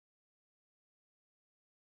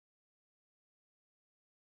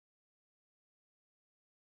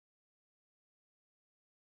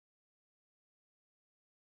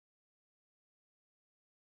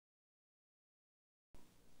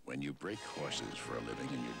 When you break horses for a living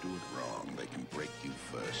and you do it wrong, they can break you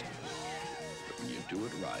first. But when you do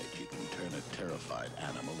it right, you can turn a terrified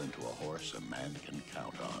animal into a horse a man can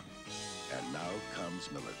count on. And now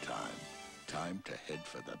comes Miller time. Time to head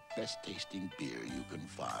for the best tasting beer you can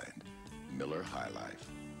find. Miller High Life.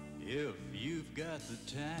 If you've got the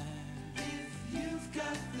time, if you've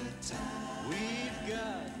got the time, we've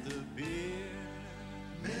got the beer,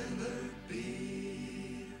 Miller Beer.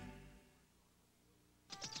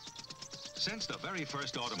 Since the very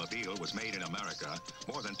first automobile was made in America,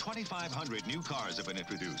 more than 2,500 new cars have been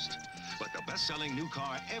introduced. But the best-selling new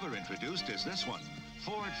car ever introduced is this one,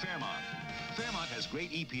 Ford Fairmont. Fairmont has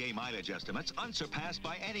great EPA mileage estimates unsurpassed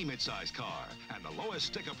by any midsize car and the lowest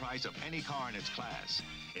sticker price of any car in its class.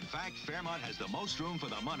 In fact, Fairmont has the most room for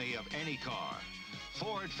the money of any car.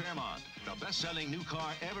 Ford Fairmont, the best-selling new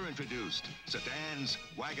car ever introduced. Sedans,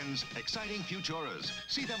 wagons, exciting Futuras.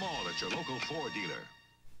 See them all at your local Ford dealer.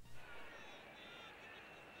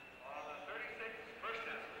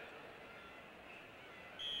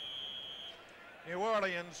 New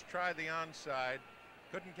Orleans tried the onside,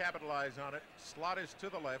 couldn't capitalize on it. Slot is to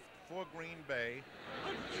the left for Green Bay.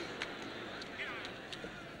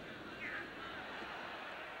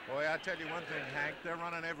 Boy, I tell you one thing, Hank, they're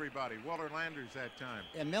running everybody. Walter Landers that time.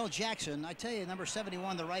 And Mel Jackson, I tell you, number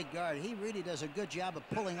 71, the right guard, he really does a good job of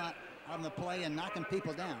pulling on the play and knocking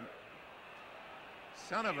people down.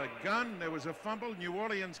 Son of a gun, there was a fumble. New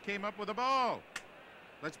Orleans came up with the ball.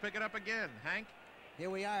 Let's pick it up again, Hank. Here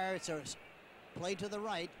we are. It's a play to the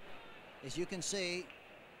right. As you can see,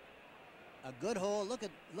 a good hole. Look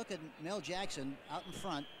at Mel Jackson out in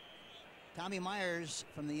front. Tommy Myers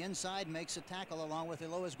from the inside makes a tackle along with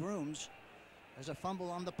Elois Grooms. There's a fumble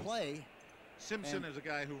on the play. Simpson is a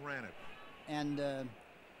guy who ran it. And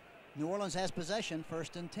New Orleans has possession,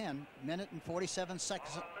 1st and 10. Minute and 47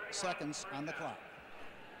 seconds on the clock.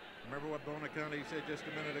 Remember what Bonaconte said just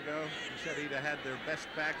a minute ago? He said he'd have had their best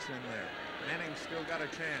backs in there. Manning's still got a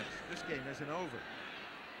chance. This game isn't over.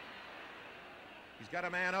 He's got a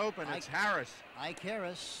man open. It's Harris. Ike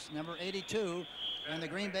Harris, number 82. And the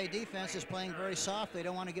Green Bay defense is playing very soft. They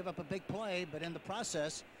don't want to give up a big play, but in the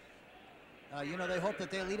process, you know, they hope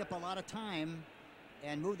that they lead up a lot of time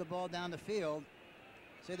and move the ball down the field.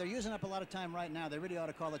 See, they're using up a lot of time right now. They really ought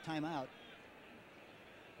to call a timeout.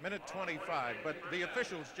 Minute 25, but the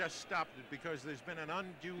officials just stopped it because there's been an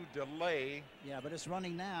undue delay. Yeah, but it's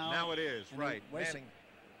running now. Now it is, right. Manning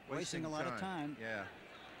wasting a lot of time. Yeah.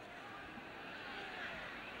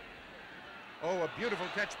 Oh, a beautiful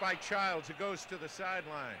catch by Childs who goes to the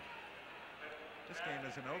sideline. This game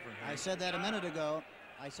isn't over. I said that a minute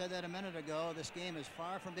ago. This game is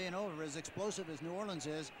far from being over. As explosive as New Orleans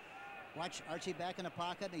is, watch Archie back in the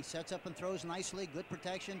pocket. And he sets up and throws nicely. Good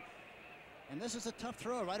protection. And this is a tough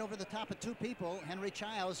throw right over the top of two people. Henry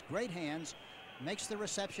Childs, great hands, makes the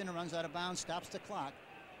reception and runs out of bounds, stops the clock.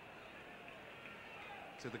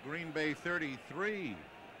 To the Green Bay 33.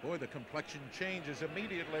 Boy, the complexion changes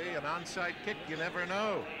immediately. An onside kick, you never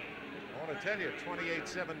know. I want to tell you,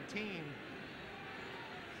 28-17.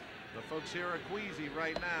 The folks here are queasy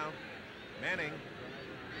right now. Manning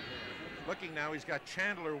looking now. He's got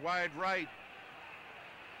Chandler wide right.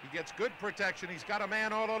 He gets good protection. He's got a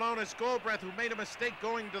man all alone. It's Goldbreath who made a mistake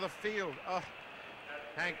going to the field. Oh,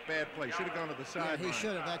 Hank, bad play. Should have gone to the sideline. Yeah, he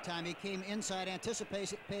should have that time. He came inside,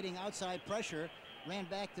 anticipating outside pressure, ran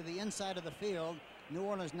back to the inside of the field. New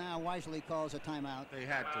Orleans now wisely calls a timeout. They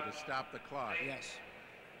had to stop the clock. Yes.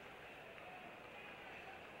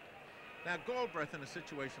 Now, Goldbreath in a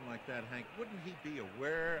situation like that, Hank, wouldn't he be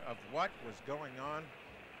aware of what was going on?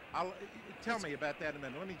 Tell me about that in a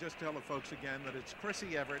minute. Let me just tell the folks again that it's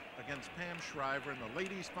Chrissy Everett against Pam Shriver in the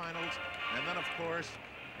ladies' finals. And then, of course,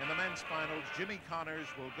 in the men's finals, Jimmy Connors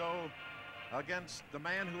will go against the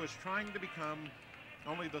man who is trying to become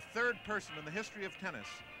only the third person in the history of tennis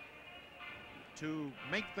to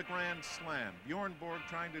make the Grand Slam. Bjorn Borg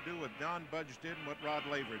trying to do what Don Budge did and what Rod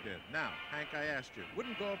Laver did. Now, Hank, I asked you,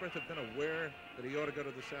 wouldn't Goldbreath have been aware that he ought to go to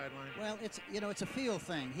the sideline? Well, it's a feel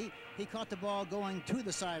thing. He caught the ball going to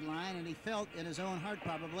the sideline, and he felt in his own heart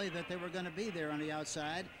probably that they were going to be there on the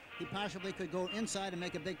outside. He possibly could go inside and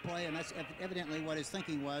make a big play, and that's evidently what his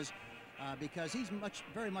thinking was, because he's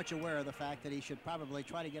very much aware of the fact that he should probably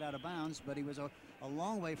try to get out of bounds, but he was a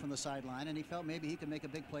long way from the sideline, and he felt maybe he could make a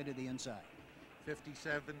big play to the inside. 56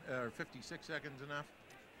 seconds enough?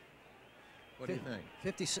 What do you think?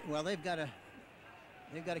 50. Well, they've got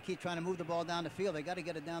to keep trying to move the ball down the field. They got to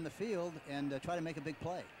get it down the field and try to make a big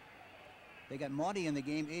play. They got Maudie in the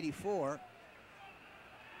game, 84.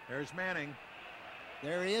 There's Manning.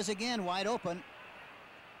 There he is again, wide open.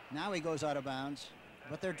 Now he goes out of bounds,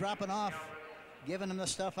 but they're dropping off, giving him the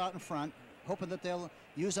stuff out in front, hoping that they'll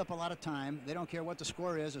use up a lot of time. They don't care what the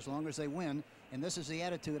score is as long as they win. And this is the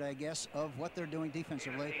attitude, I guess, of what they're doing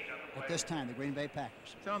defensively at this time, the Green Bay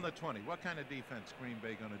Packers. It's on the 20. What kind of defense Green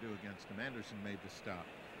Bay going to do against them? Anderson made the stop.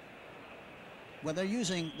 Well, they're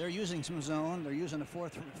using some zone. They're using a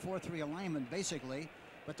 4-3 alignment, basically.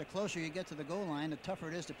 But the closer you get to the goal line, the tougher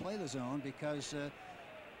it is to play the zone because,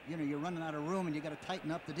 you're running out of room and you got to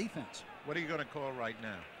tighten up the defense. What are you going to call right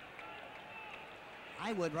now?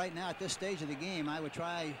 I would, right now, at this stage of the game, I would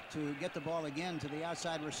try to get the ball again to the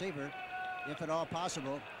outside receiver, if at all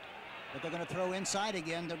possible. But they're going to throw inside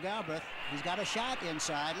again to Galbraith. He's got a shot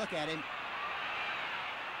inside. Look at him.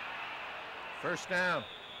 First down.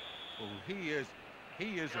 Oh, he is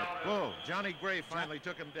a bull. Johnny Gray finally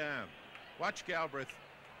took him down. Watch Galbraith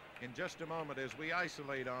in just a moment as we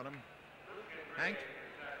isolate on him. Hank?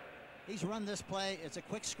 He's run this play. It's a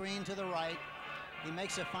quick screen to the right. He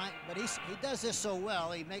makes a fine, but he does this so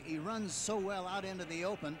well. He runs so well out into the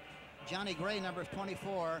open. Johnny Gray, number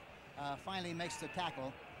 24, finally makes the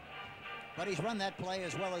tackle. But he's run that play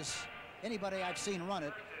as well as anybody I've seen run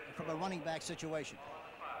it from a running back situation.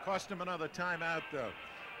 Cost him another timeout, though.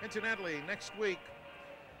 Incidentally, next week,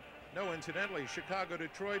 Chicago,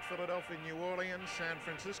 Detroit, Philadelphia, New Orleans, San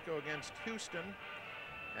Francisco against Houston,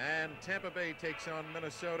 and Tampa Bay takes on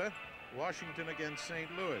Minnesota, Washington against St.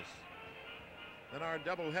 Louis. Then our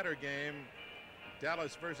doubleheader game,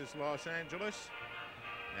 Dallas versus Los Angeles,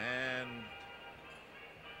 and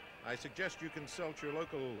I suggest you consult your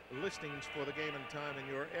local listings for the game and time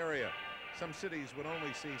in your area. Some cities would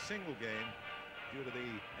only see single game due to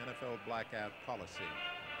the NFL blackout policy.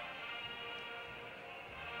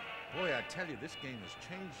 Boy, I tell you, this game has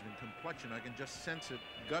changed in complexion. I can just sense it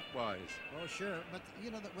gut-wise. Well, sure, but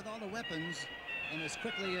you know, with all the weapons and as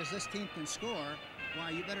quickly as this team can score,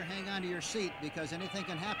 why, you better hang on to your seat because anything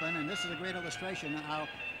can happen, and this is a great illustration of how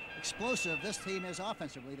explosive this team is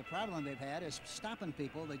offensively. The problem they've had is stopping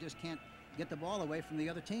people. They just can't get the ball away from the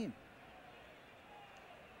other team.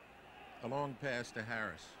 A long pass to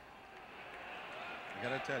Harris. I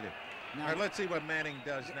gotta tell you. Now, all right, let's see what Manning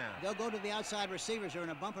does now. They'll go to the outside receivers. They're in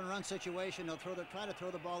a bump and run situation. They'll try to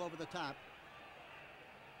throw the ball over the top.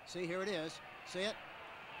 See, here it is. See it?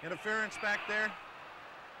 Interference back there?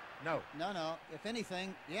 No. No. If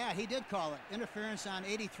anything, yeah, he did call it. Interference on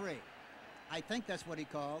 83. I think that's what he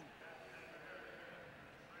called.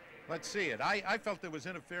 Let's see it. I felt there was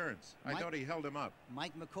interference. I thought he held him up.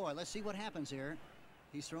 Mike McCoy. Let's see what happens here.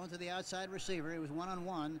 He's thrown to the outside receiver. He was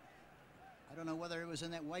one-on-one. I don't know whether it was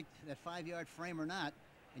in that 5-yard frame or not,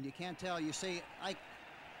 and you can't tell. You see, I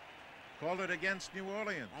called it against New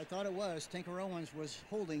Orleans. I thought it was. Tinker Owens was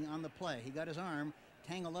holding on the play. He got his arm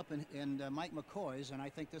tangled up in Mike McCoy's, and I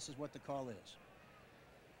think this is what the call is.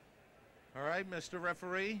 All right, Mr.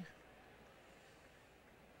 Referee.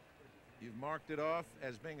 You've marked it off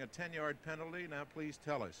as being a 10-yard penalty. Now please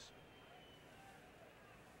tell us.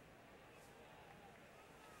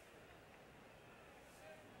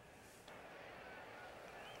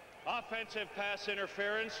 Offensive pass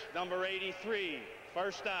interference, number 83,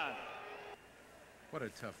 first down. What a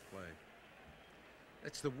tough play.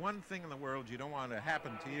 It's the one thing in the world you don't want to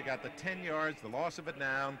happen to you. You got the 10 yards, the loss of it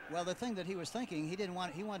down. Well, the thing that he was thinking,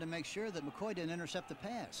 he wanted to make sure that McCoy didn't intercept the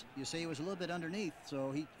pass. You see, he was a little bit underneath,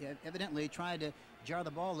 so he evidently tried to jar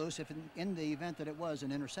the ball loose in the event that it was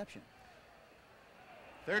an interception.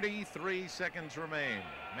 33 seconds remain.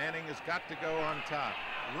 Manning has got to go on top.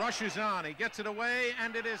 Rushes on, he gets it away,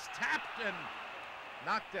 and it is tapped and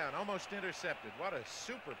knocked down, almost intercepted. What a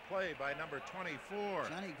super play by number 24.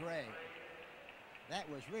 Johnny Gray. That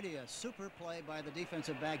was really a super play by the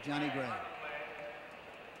defensive back, Johnny Gray.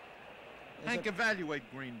 Hank, evaluate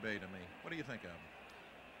Green Bay to me. What do you think of them?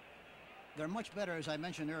 They're much better, as I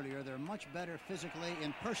mentioned earlier, they're much better physically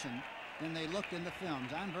in person than they looked in the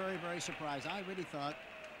films. I'm very, very surprised. I really thought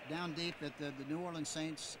down deep that the New Orleans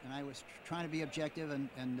Saints, and I was trying to be objective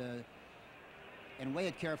and weigh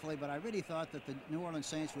it carefully, but I really thought that the New Orleans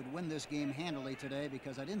Saints would win this game handily today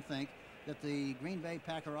because I didn't think that the Green Bay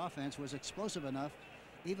Packer offense was explosive enough,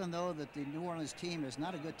 even though that the New Orleans team is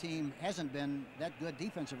not a good team, hasn't been that good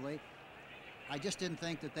defensively. I just didn't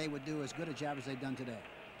think that they would do as good a job as they've done today.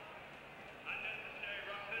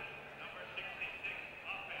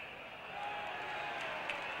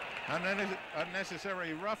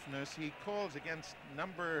 Unnecessary roughness he calls against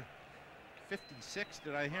number 56.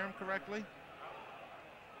 Did I hear him correctly?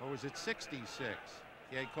 Or was it 66?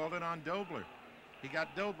 Yeah, he called it on Dobler. He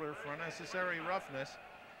got Dobler for unnecessary roughness.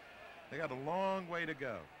 They got a long way to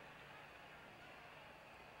go.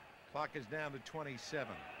 Clock is down to 27.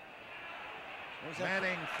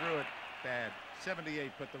 Manning threw it bad.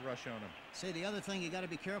 78 put the rush on him. See, the other thing, you got to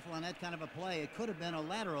be careful on that kind of a play. It could have been a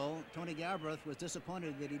lateral. Tony Galbraith was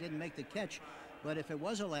disappointed that he didn't make the catch. But if it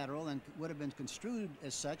was a lateral and would have been construed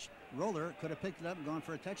as such, Roller could have picked it up and gone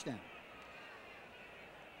for a touchdown.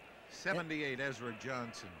 78, Ezra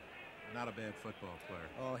Johnson. Not a bad football player.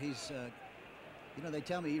 Oh, he's, you know, they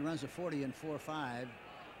tell me he runs a 40 and 4.5,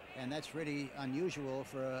 and that's really unusual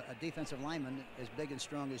for a defensive lineman as big and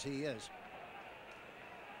strong as he is.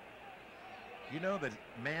 You know that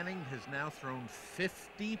Manning has now thrown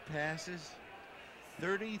 50 passes?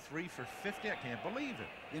 33 for 50. I can't believe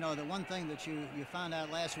it. You know, the one thing that you found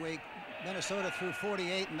out last week, Minnesota threw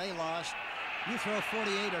 48 and they lost. You throw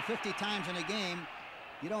 48 or 50 times in a game,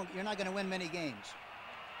 you're not going to win many games.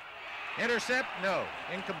 Intercept? No.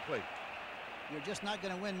 Incomplete. You're just not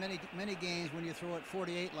going to win many games when you throw it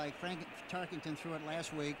 48 like Frank Tarkington threw it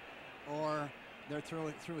last week, or they're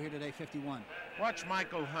through here today 51. Watch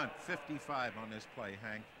Michael Hunt, 55 on this play,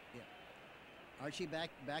 Hank. Yeah. Archie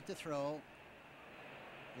back to throw.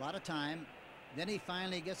 A lot of time. Then he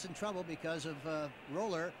finally gets in trouble because of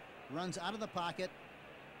Roller runs out of the pocket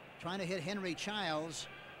trying to hit Henry Childs,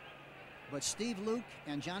 but Steve Luke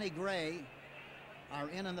and Johnny Gray are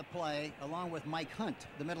in on the play along with Mike Hunt,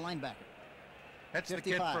 the middle linebacker. That's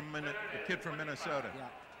 55. the kid from Minnesota. Yeah.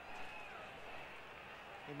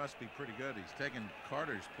 He must be pretty good. He's taking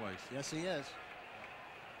Carter's place. Yes, he is.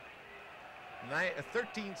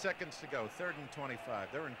 13 seconds to go, 3rd and 25.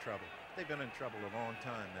 They're in trouble. They've been in trouble a long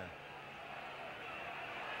time now.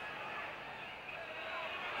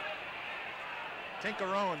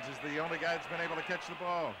 Tinker Owens is the only guy that's been able to catch the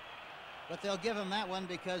ball. But they'll give him that one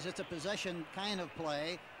because it's a possession kind of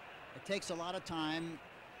play. It takes a lot of time.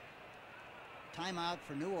 Timeout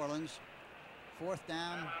for New Orleans. 4th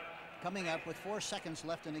down coming up with 4 seconds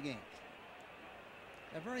left in the game.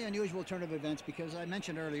 A very unusual turn of events because I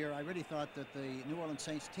mentioned earlier, I really thought that the New Orleans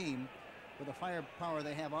Saints team, with the firepower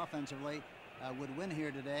they have offensively, would win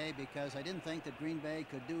here today because I didn't think that Green Bay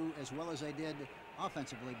could do as well as they did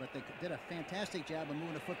offensively, but they did a fantastic job of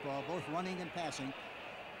moving the football, both running and passing,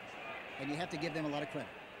 and you have to give them a lot of credit.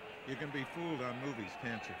 You can be fooled on movies,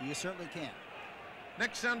 can't you? You certainly can.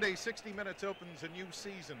 Next Sunday, 60 Minutes opens a new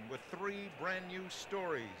season with 3 brand new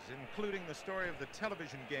stories, including the story of the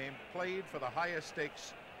television game played for the highest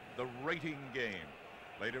stakes, the rating game.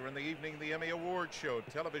 Later in the evening, the Emmy Award Show,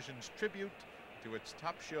 television's tribute to its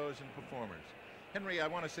top shows and performers. Henry, I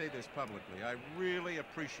want to say this publicly. I really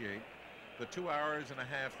appreciate the 2 hours and a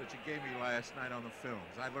half that you gave me last night on the films.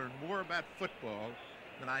 I learned more about football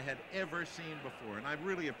than I had ever seen before, and I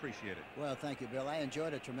really appreciate it. Well, thank you, Bill. I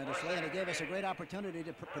enjoyed it tremendously, and it gave us a great opportunity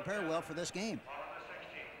to prepare well for this game.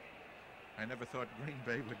 I never thought Green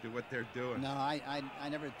Bay would do what they're doing. No, I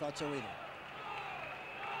never thought so either.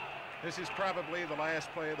 This is probably the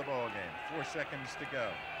last play of the ball game. 4 seconds to go.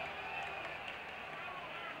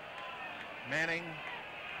 Manning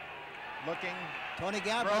looking. Tony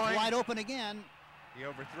Galbraith wide open again. He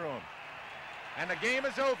overthrew him. And the game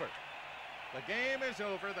is over. The game is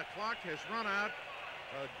over. The clock has run out.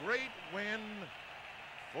 A great win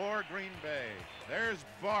for Green Bay. There's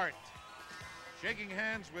Bart shaking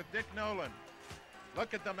hands with Dick Nolan.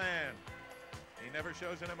 Look at the man. He never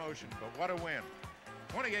shows an emotion, but what a win.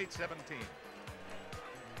 28-17.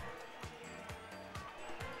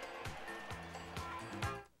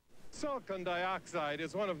 Silicon dioxide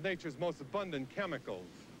is one of nature's most abundant chemicals.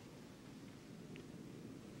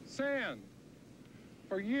 Sand.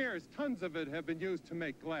 For years, tons of it have been used to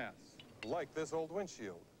make glass. Like this old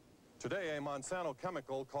windshield. Today, a Monsanto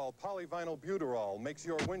chemical called polyvinyl butyrol makes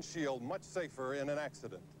your windshield much safer in an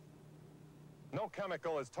accident. No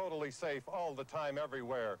chemical is totally safe all the time,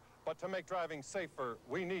 everywhere. But to make driving safer,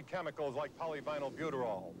 we need chemicals like polyvinyl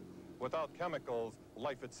butyrol. Without chemicals,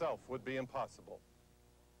 life itself would be impossible.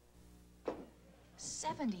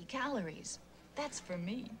 70 calories. That's for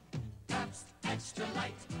me. Pabst Extra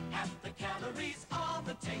Light, half the calories, all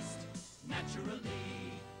the taste, naturally.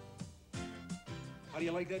 How do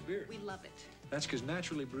you like that beer? We love it. That's because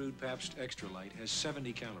naturally brewed Pabst Extra Light has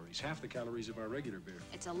 70 calories, half the calories of our regular beer.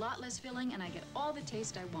 It's a lot less filling, and I get all the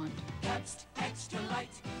taste I want. Pabst Extra Light,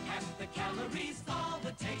 half the calories, all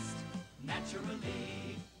the taste,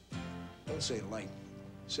 naturally. Don't say light,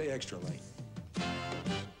 say extra light.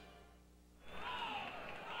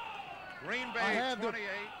 Green Bay 28,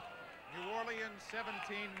 New Orleans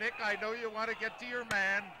 17. Nick, I know you want to get to your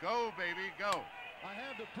man. Go, baby, go. I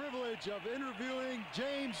have the privilege of interviewing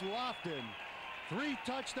James Lofton. 3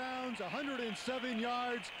 touchdowns, 107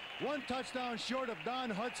 yards, 1 touchdown short of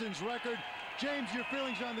Don Hudson's record. James, your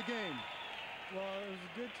feelings on the game? Well, it was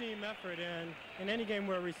a good team effort, and in any game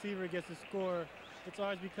where a receiver gets a score, it's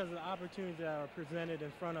always because of the opportunities that are presented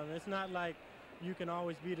in front of them. It's not like you can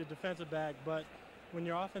always beat a defensive back, but when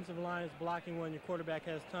your offensive line is blocking when your quarterback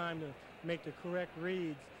has time to make the correct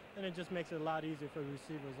reads, then it just makes it a lot easier for the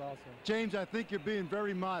receivers also. James, I think you're being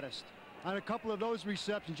very modest. On a couple of those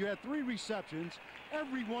receptions, you had 3 receptions,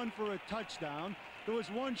 every one for a touchdown. There was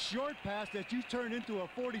 1 short pass that you turned into a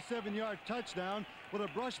 47-yard touchdown with a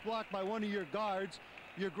brush block by one of your guards.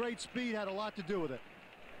 Your great speed had a lot to do with it.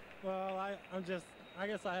 Well, I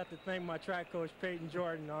guess I have to thank my track coach, Peyton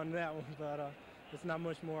Jordan, on that one, but there's not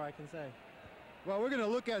much more I can say. Well, we're going to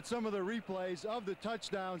look at some of the replays of the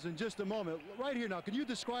touchdowns in just a moment. Right here now, can you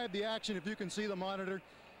describe the action if you can see the monitor?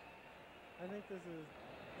 I think this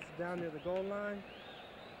is down near the goal line.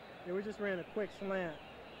 Yeah, we just ran a quick slant,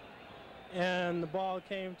 and the ball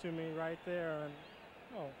came to me right there,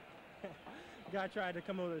 and guy tried to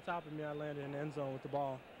come over the top of me. I landed in the end zone with the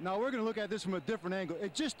ball. Now we're going to look at this from a different angle.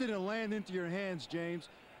 It just didn't land into your hands, James.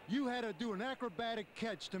 You had to do an acrobatic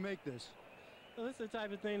catch to make this. Well, this is the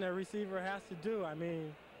type of thing that a receiver has to do. I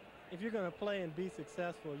mean, if you're going to play and be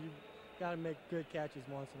successful, you've got to make good catches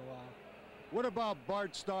once in a while. What about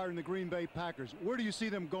Bart Starr and the Green Bay Packers? Where do you see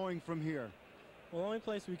them going from here? Well, the only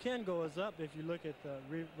place we can go is up. If you look at the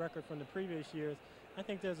record from the previous years, I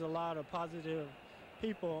think there's a lot of positive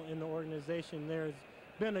people in the organization. There's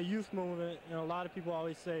been a youth movement, and a lot of people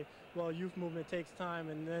always say, well, youth movement takes time,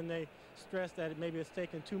 and then they stress that maybe it's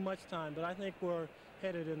taken too much time. But I think we're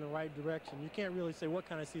headed in the right direction. You can't really say what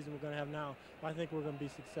kind of season we're going to have now, but I think we're going to be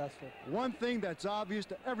successful. One thing that's obvious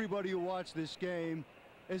to everybody who watched this game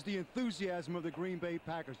is the enthusiasm of the Green Bay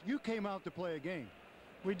Packers. You came out to play a game.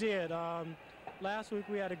 We did. Last week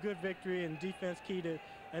we had a good victory and defense keyed it,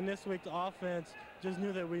 and this week the offense just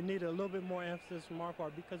knew that we needed a little bit more emphasis from our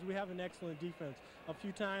part because we have an excellent defense. A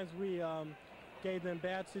few times we gave them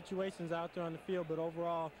bad situations out there on the field, but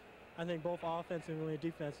overall I think both offensively and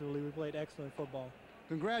defensively we played excellent football.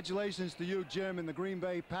 Congratulations to you, Jim, and the Green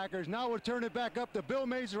Bay Packers. Now we'll turn it back up to Bill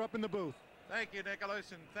Mazer up in the booth. Thank you,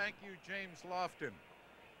 Nicholas, and thank you, James Lofton.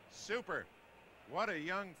 Super. What a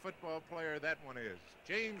young football player that one is.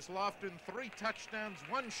 James Lofton, 3 touchdowns,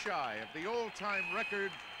 1 shy of the all-time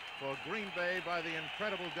record for Green Bay by the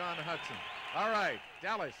incredible Don Hudson. All right,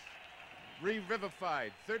 Dallas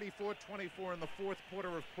revivified, 34-24 in the 4th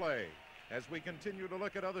quarter of play. As we continue to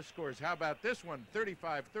look at other scores, how about this one?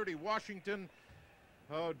 35-30 Washington.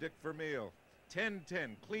 Oh, Dick Vermeil.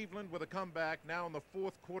 10-10 Cleveland with a comeback now in the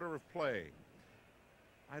 4th quarter of play.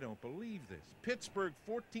 I don't believe this. Pittsburgh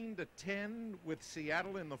 14-10 with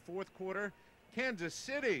Seattle in the 4th quarter. Kansas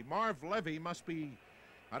City, Marv Levy must be,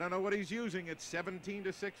 I don't know what he's using. It's 17-6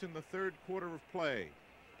 in the 3rd quarter of play.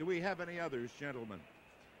 Do we have any others, gentlemen?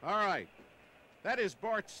 All right. That is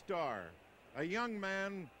Bart Starr, a young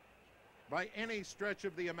man by any stretch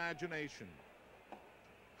of the imagination,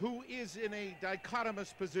 who is in a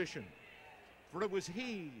dichotomous position. For it was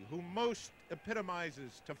he who most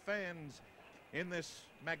epitomizes to fans in this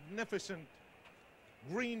magnificent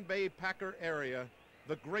Green Bay Packer area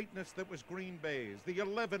the greatness that was Green Bay's, the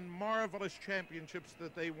 11 marvelous championships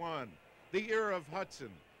that they won, the era of Hudson,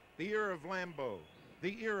 the era of Lambeau,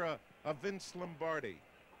 the era of Vince Lombardi.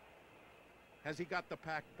 Has he got the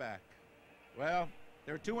pack back? Well,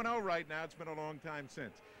 they're 2-0 right now. It's been a long time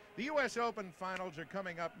since. The U.S. Open finals are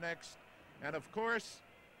coming up next, and of course,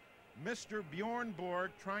 Mr. Bjorn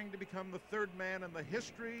Borg trying to become the 3rd man in the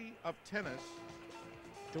history of tennis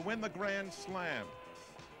to win the Grand Slam.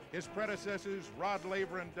 His predecessors, Rod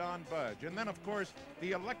Laver and Don Budge. And then, of course,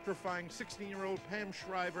 the electrifying 16-year-old Pam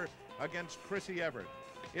Shriver against Chrissy Everett.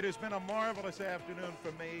 It has been a marvelous afternoon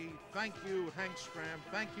for me. Thank you, Hank Stram.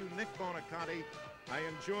 Thank you, Nick Bonaconti. I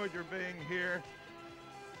enjoyed your being here.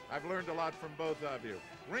 I've learned a lot from both of you.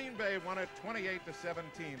 Green Bay won it 28-17.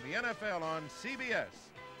 The NFL on CBS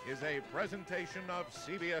is a presentation of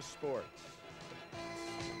CBS Sports.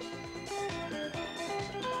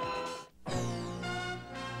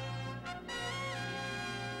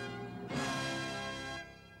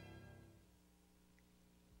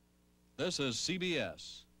 This is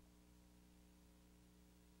CBS.